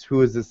visits,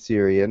 who is a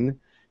Sirian.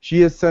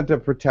 She has sent a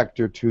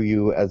protector to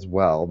you as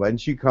well, and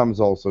she comes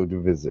also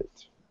to visit.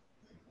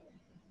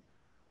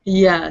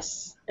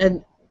 Yes,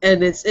 and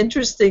it's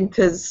interesting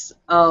because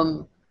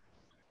I'm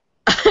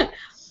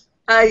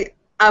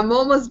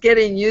almost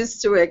getting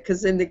used to it,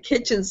 because in the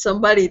kitchen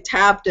somebody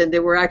tapped and they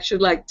were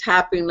actually like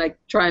tapping, like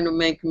trying to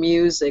make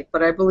music,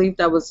 but I believe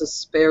that was a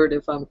spirit,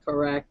 if I'm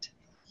correct.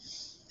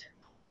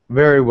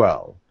 Very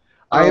well.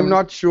 I am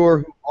not sure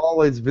who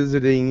all is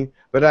visiting,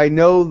 but I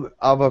know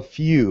of a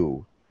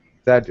few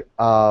that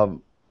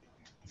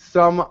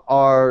some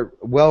are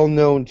well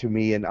known to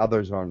me and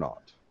others are not.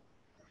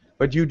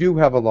 But you do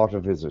have a lot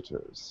of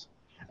visitors,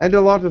 and a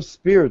lot of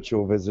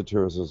spiritual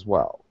visitors as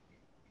well.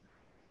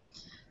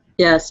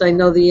 Yes, I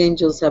know the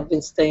angels have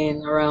been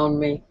staying around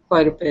me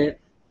quite a bit.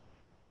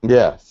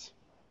 Yes.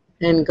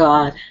 And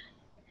God.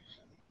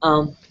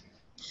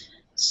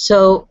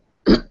 So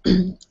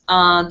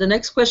the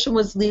next question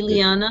was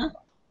Liliana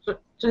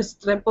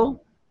Restrepo.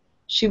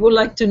 She would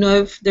like to know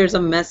if there's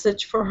a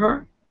message for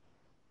her.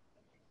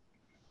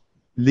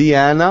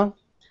 Liana?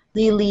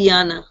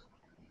 Liliana.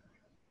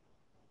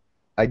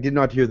 I did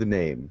not hear the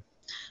name.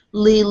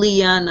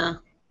 Liliana.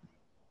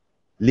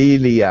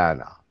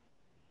 Liliana.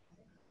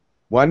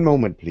 One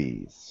moment,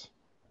 please.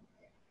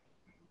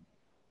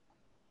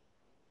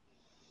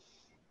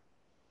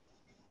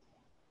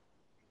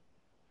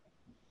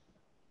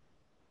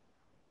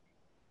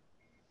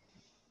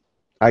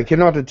 I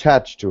cannot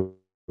attach to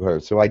her,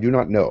 so I do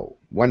not know.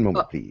 One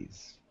moment,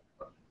 please.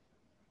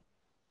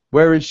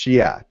 Where is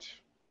she at?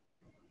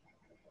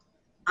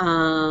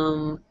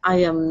 I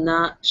am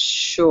not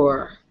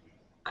sure.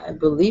 I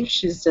believe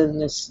she's in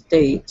the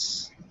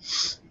States,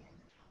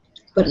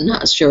 but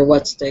not sure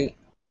what state.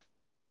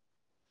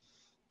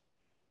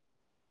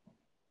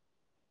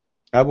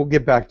 I will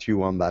get back to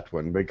you on that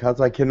one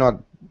because I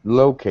cannot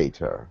locate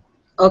her.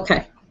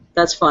 Okay,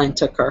 that's fine,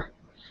 Tekkrr.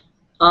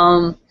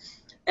 And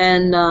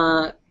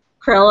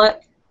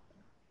Krelek,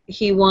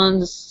 he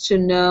wants to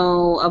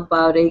know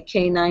about a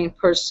canine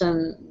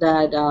person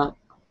that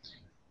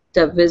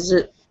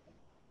visited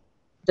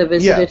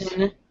Yes.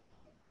 him.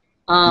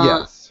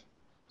 Yes.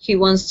 He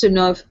wants to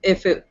know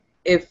if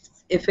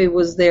it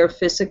was there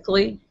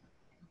physically.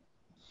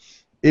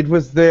 It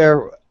was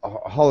there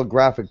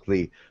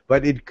holographically,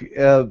 but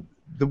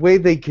the way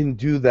they can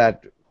do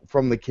that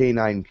from the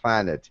canine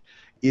planet,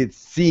 it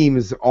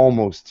seems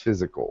almost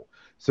physical.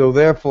 So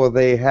therefore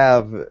they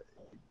have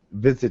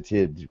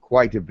visited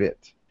quite a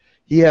bit.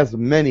 He has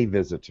many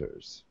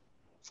visitors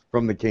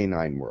from the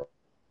canine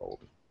world.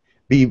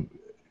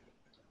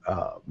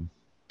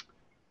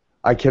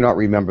 I cannot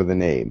remember the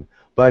name,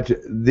 but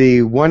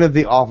one of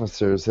the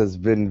officers has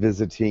been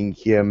visiting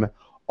him,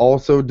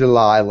 also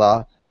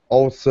Delilah,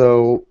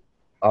 also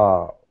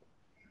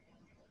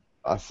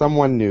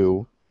someone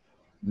new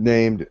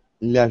named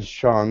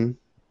Lashon.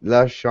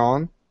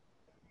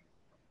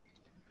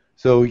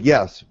 So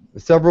yes,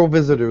 several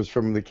visitors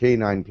from the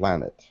canine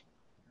planet.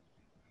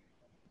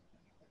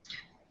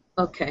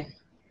 Okay.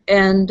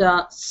 And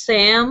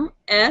Sam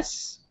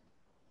S.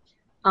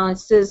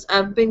 Says,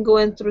 I've been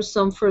going through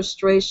some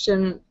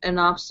frustration and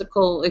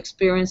obstacle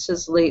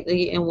experiences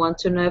lately and want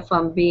to know if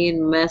I'm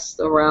being messed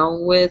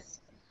around with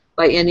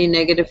by any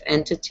negative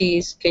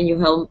entities. Can you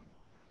help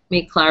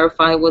me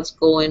clarify what's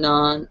going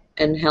on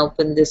and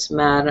help in this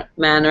matter?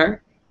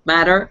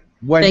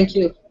 Thank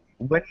you.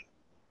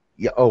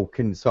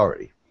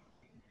 Sorry.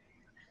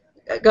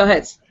 Go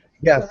ahead.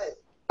 Yes.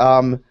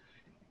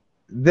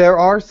 There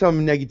are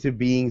some negative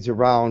beings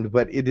around,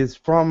 but it is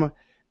from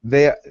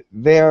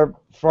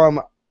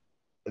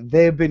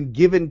they've been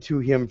given to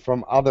him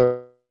from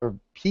other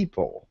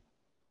people.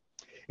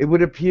 It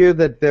would appear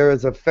that there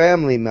is a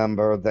family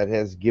member that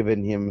has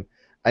given him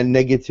a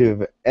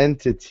negative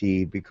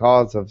entity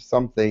because of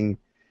something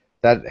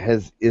that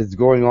is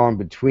going on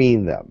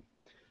between them.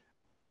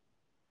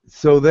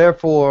 So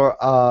therefore,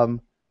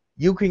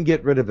 you can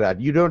get rid of that.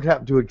 You don't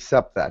have to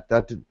accept that.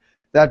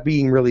 That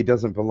being really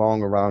doesn't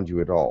belong around you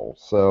at all.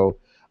 So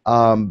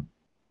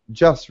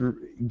just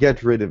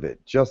get rid of it.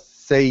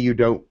 Just say you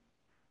don't.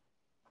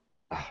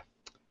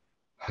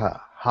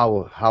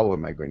 How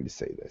am I going to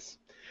say this?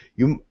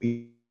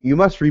 You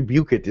must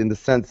rebuke it in the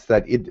sense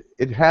that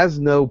it has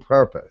no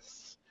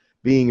purpose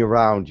being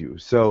around you.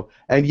 So,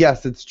 and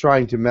yes, it's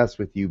trying to mess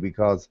with you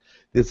because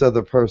this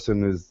other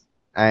person is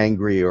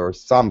angry or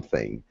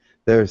something.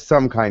 There's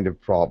some kind of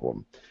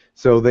problem.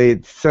 So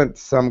they sent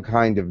some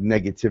kind of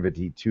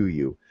negativity to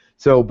you.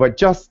 So, but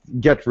just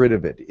get rid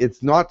of it.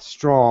 It's not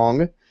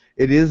strong.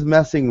 It is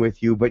messing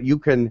with you, but you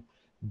can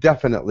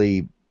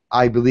definitely,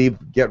 I believe,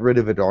 get rid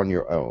of it on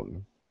your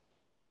own.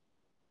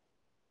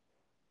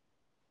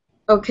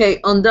 Okay,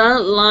 on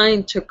that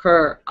line,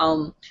 Tekkrr,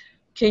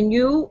 can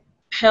you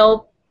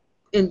help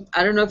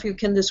I don't know if you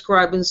can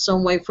describe in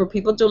some way for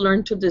people to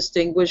learn to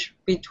distinguish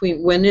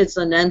between when it's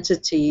an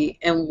entity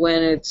and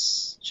when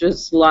it's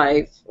just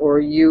life or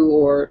you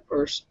or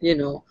you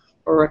know,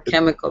 or a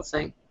chemical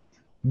thing.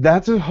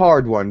 That's a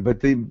hard one,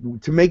 but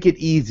to make it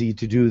easy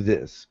to do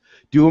this,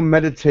 do a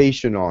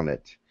meditation on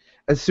it.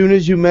 As soon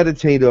as you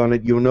meditate on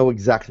it, you'll know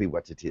exactly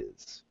what it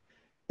is.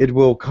 It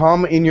will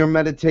come in your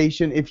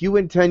meditation. If you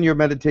intend your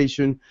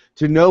meditation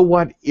to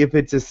know if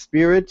it's a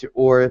spirit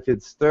or if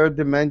it's third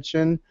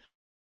dimension,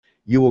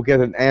 you will get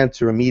an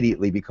answer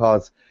immediately,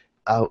 because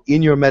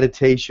in your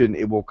meditation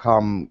it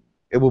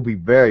will be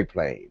very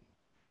plain.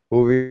 It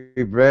will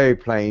be very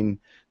plain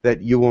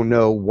that you will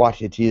know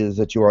what it is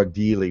that you are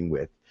dealing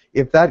with.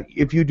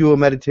 If you do a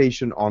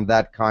meditation on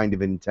that kind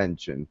of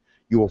intention,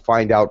 you will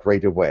find out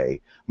right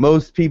away.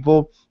 Most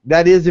people,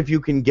 that is if you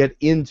can get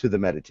into the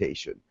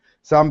meditation.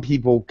 Some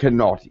people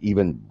cannot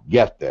even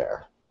get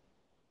there.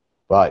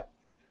 But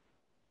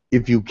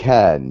if you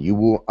can, you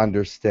will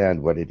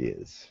understand what it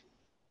is.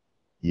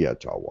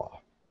 Yatawa,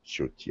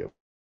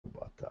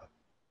 Shutyabata,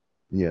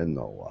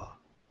 Nyanoa,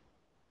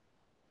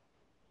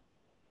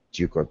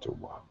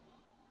 Jikotowa.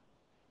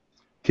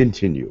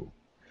 Continue.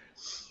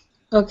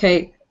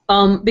 Okay,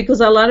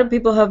 because a lot of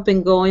people have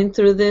been going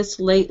through this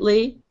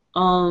lately,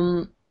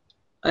 and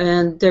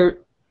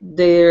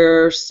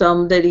there's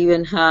some that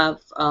even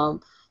have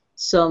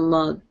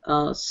some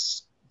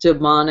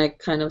demonic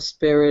kind of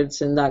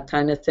spirits and that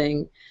kind of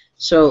thing.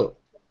 So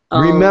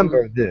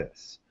remember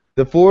this.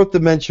 The fourth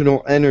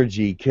dimensional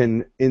energy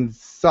can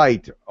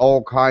incite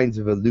all kinds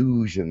of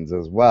illusions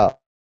as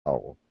well.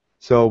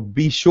 So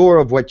be sure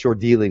of what you're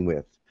dealing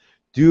with.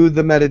 Do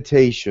the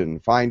meditation.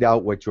 Find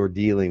out what you're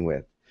dealing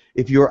with.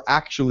 If you're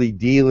actually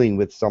dealing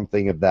with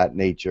something of that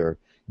nature,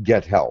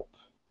 get help.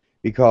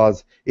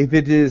 Because if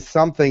it is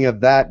something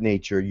of that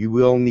nature, you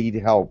will need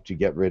help to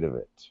get rid of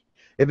it.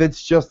 If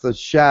it's just a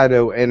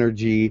shadow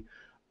energy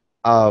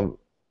of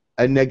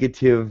a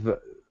negative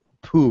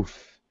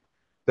poof,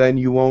 then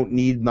you won't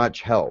need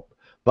much help.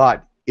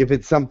 But if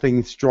it's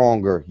something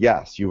stronger,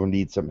 yes, you will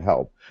need some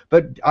help.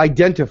 But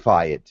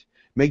identify it.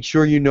 Make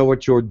sure you know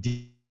what you're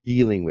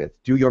dealing with.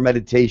 Do your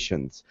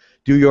meditations.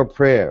 Do your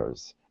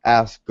prayers.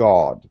 Ask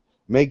God.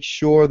 Make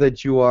sure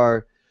that you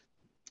are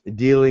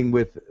dealing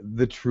with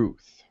the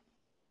truth.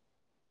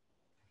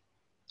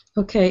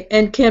 okay,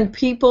 and can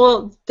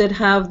people that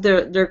have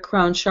their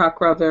crown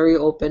chakra very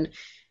open,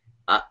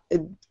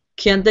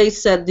 can they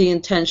set the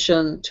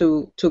intention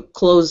to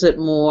close it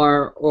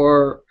more,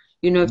 or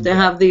if they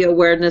have the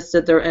awareness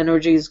that their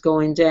energy is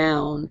going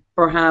down,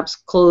 perhaps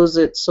close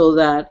it so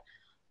that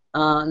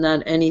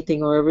not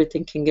anything or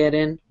everything can get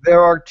in?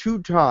 There are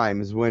two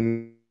times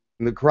when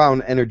the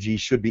crown energy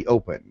should be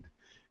opened: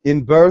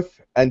 in birth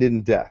and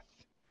in death.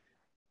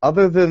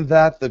 Other than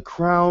that, the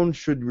crown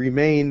should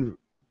remain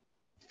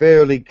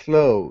fairly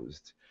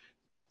closed.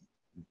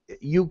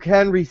 You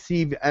can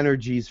receive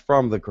energies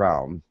from the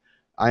crown.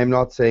 I am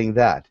not saying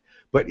that.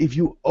 But if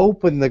you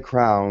open the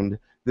crown,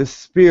 the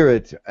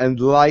spirit and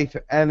life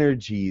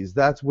energies,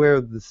 that's where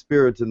the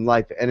spirit and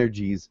life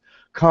energies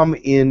come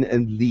in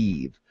and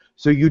leave.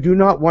 So you do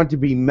not want to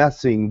be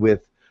messing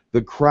with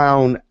the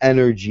crown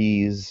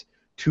energies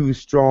too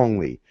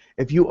strongly.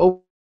 If you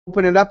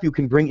open it up, you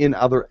can bring in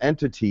other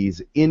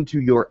entities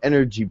into your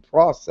energy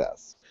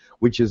process,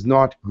 which is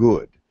not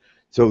good.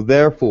 So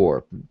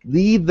therefore,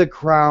 leave the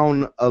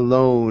crown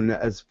alone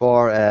as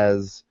far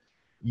as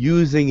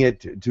using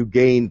it to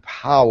gain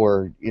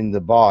power in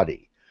the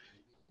body.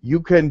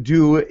 You can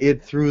do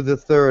it through the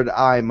third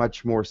eye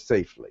much more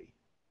safely.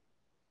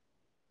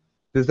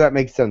 Does that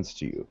make sense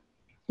to you?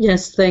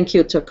 Yes, thank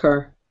you,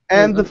 Tekkrr.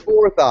 And the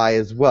fourth eye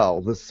as well,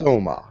 the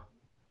soma.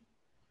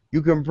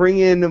 You can bring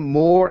in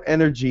more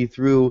energy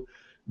through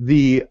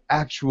the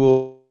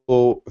actual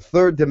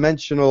third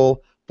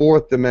dimensional,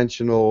 fourth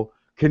dimensional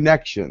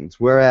connections,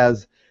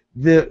 whereas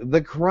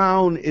the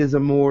crown is a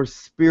more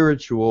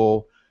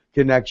spiritual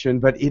connection,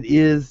 but it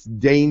is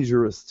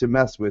dangerous to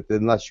mess with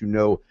unless you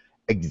know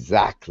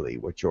exactly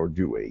what you're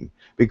doing,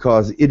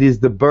 because it is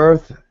the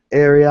birth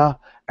area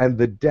and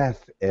the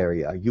death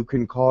area. You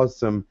can cause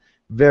some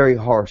very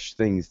harsh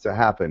things to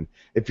happen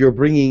if you're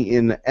bringing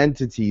in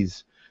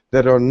entities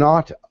that are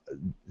not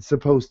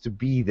supposed to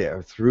be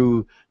there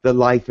through the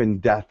life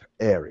and death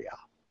area.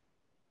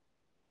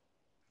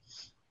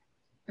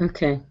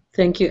 Okay,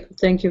 thank you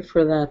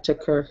for that,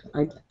 Tekkrr.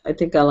 I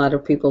think a lot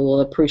of people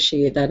will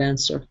appreciate that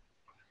answer.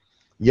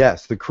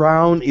 Yes, the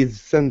crown is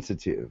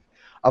sensitive.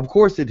 Of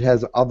course, it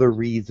has other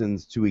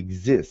reasons to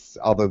exist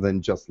other than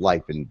just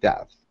life and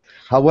death.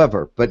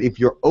 However, but if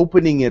you're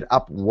opening it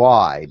up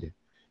wide,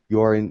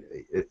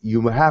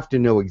 you have to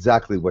know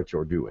exactly what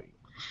you're doing.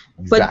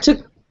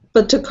 Exactly.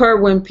 But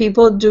Tekkrr, when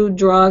people do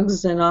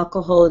drugs and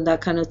alcohol and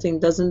that kind of thing,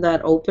 doesn't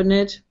that open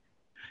it?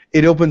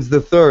 It opens the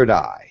third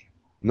eye,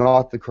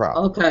 not the crown.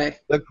 Okay.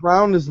 The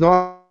crown is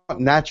not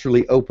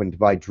naturally opened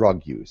by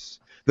drug use.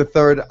 The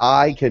third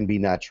eye can be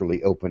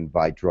naturally opened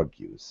by drug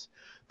use.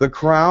 The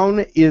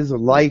crown is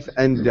life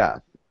and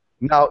death.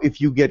 Now,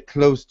 if you get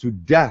close to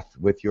death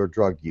with your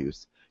drug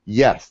use,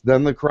 yes,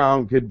 then the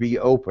crown could be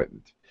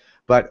opened,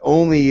 but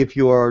only if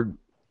you are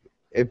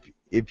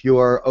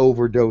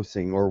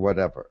overdosing or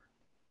whatever.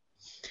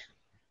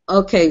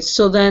 Okay,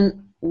 so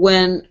then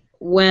when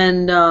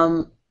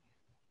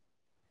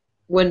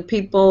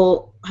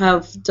people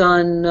have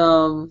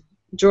done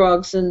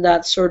drugs and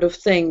that sort of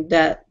thing,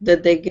 that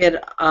they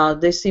get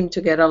they seem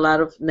to get a lot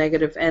of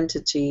negative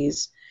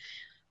entities.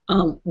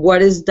 What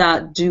does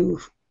that do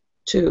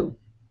to?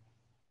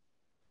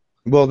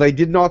 Well, they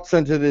did not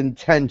set an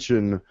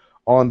intention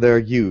on their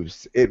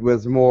use. It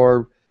was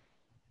more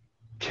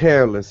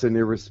careless and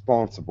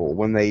irresponsible.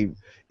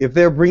 If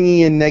they're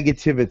bringing in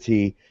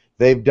negativity,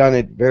 they've done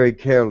it very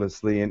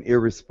carelessly and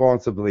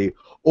irresponsibly,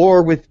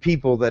 or with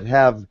people that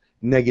have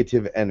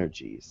negative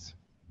energies.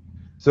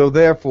 So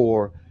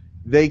therefore,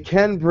 they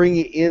can bring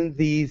in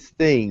these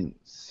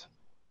things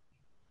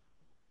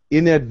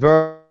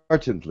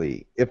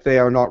inadvertently if they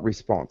are not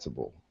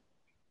responsible.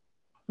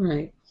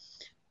 Right.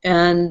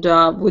 And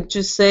would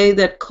you say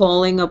that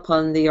calling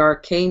upon the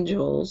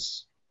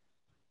archangels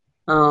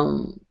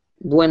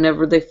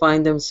whenever they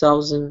find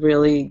themselves in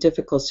really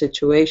difficult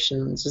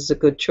situations is a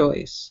good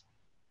choice?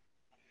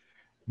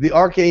 The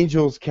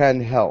archangels can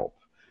help.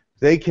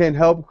 They can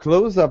help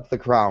close up the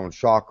crown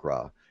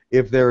chakra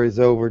if there is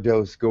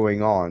overdose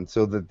going on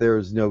so that there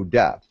is no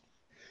death.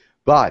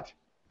 But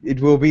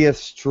it will be a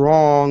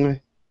strong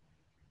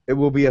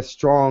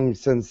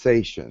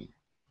sensation.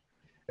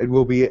 It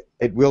will be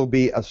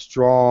a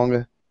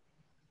strong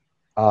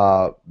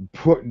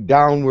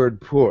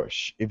downward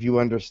push, if you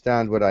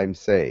understand what I'm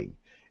saying.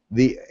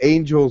 The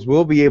angels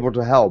will be able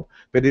to help,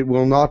 but it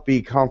will not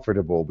be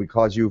comfortable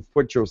because you've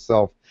put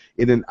yourself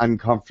in an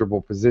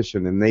uncomfortable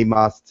position, and they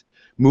must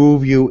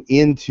move you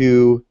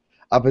into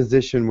a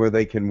position where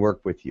they can work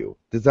with you.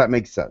 Does that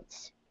make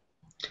sense?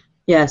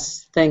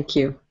 Yes, thank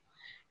you.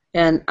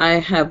 And I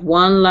have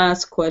one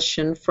last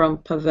question from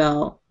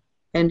Pavel,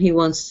 and he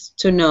wants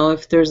to know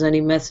if there's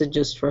any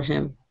messages for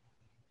him.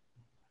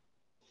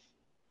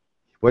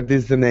 What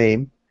is the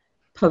name?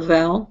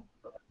 Pavel.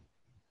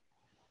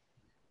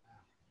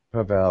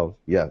 Pavel,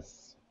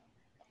 yes.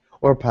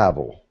 Or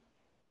Pavel.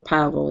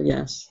 Pavel,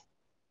 yes.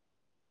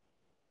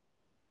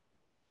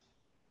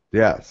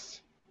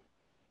 Yes.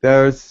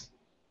 There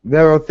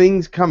are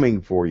things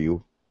coming for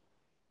you.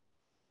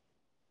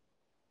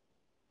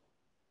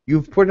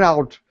 You've put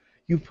out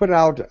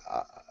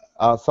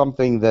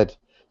something that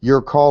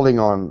you're calling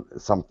on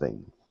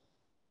something,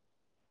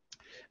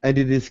 and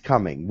it is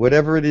coming.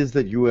 Whatever it is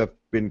that you have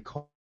been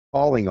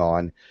calling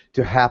on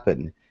to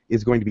happen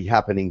is going to be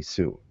happening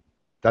soon.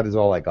 That is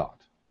all I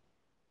got.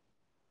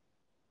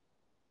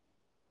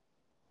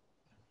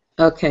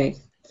 Okay,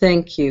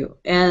 thank you.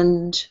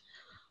 And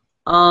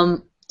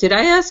did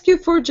I ask you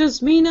for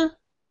Jasmina?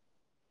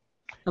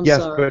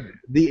 Yes, sorry. but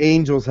the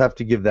angels have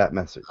to give that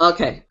message.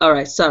 Okay, all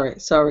right. Sorry.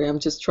 I'm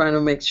just trying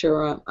to make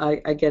sure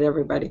I get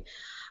everybody.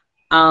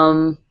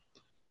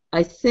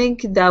 I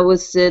think that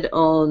was it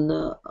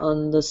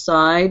on the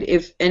side.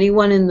 If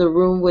anyone in the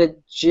room with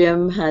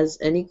Jim has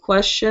any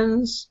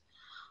questions,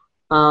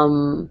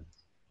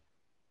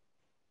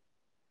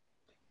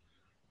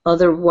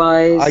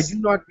 otherwise. I do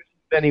not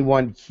believe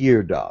anyone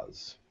here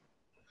does.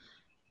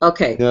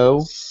 Okay.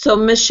 No. So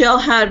Michelle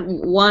had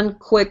one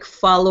quick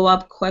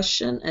follow-up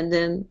question, and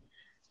then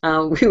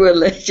we will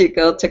let you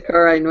go,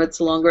 Tekkrr. I know it's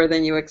longer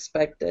than you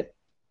expected.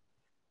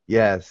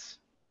 Yes.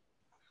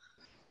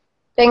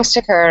 Thanks,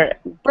 Tekkrr.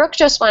 Brooke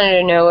just wanted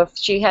to know if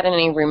she had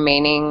any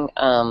remaining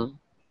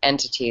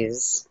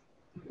entities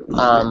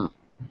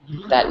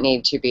that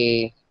need to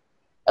be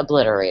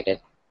obliterated.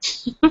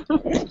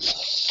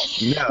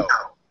 No.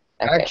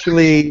 Okay.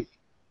 Actually,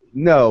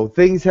 no.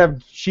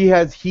 She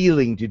has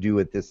healing to do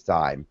at this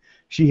time.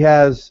 She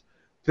has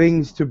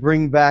things to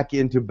bring back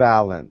into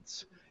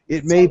balance.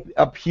 It may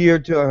appear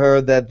to her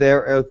that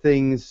there are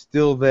things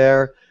still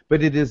there,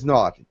 but it is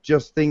not.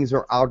 Just things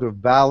are out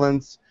of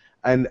balance,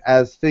 and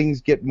as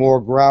things get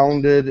more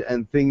grounded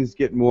and things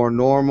get more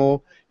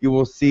normal, you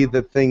will see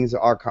that things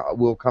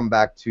will come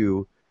back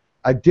to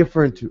a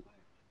different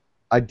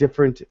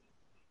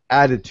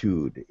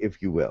attitude,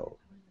 if you will.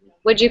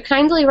 Would you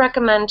kindly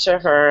recommend to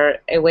her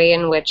a way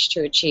in which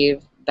to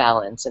achieve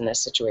balance in this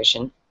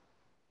situation?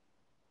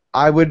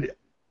 I would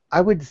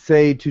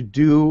say to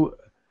do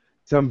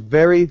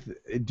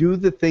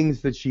the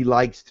things that she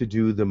likes to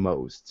do the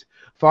most.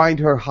 Find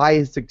her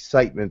highest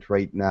excitement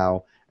right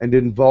now and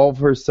involve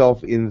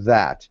herself in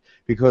that,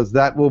 because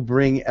that will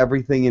bring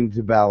everything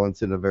into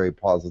balance in a very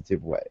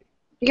positive way.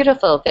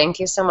 Beautiful. Thank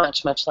you so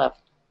much. Much love.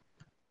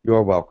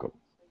 You're welcome.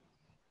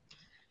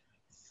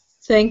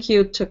 Thank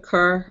you,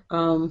 Tekkrr.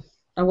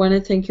 I want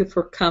to thank you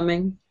for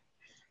coming,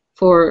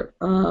 for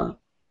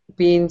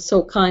being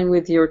so kind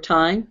with your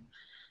time.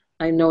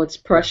 I know it's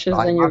precious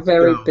I and you're must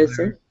very go.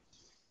 busy.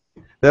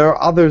 There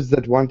are others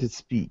that want to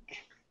speak.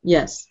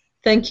 Yes.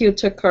 Thank you,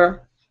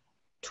 Tekkrr.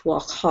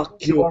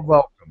 You are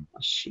welcome.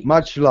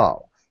 Much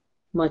love.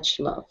 Much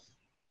love.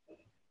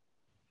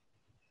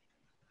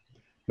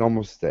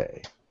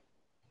 Namaste.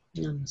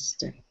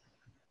 Namaste.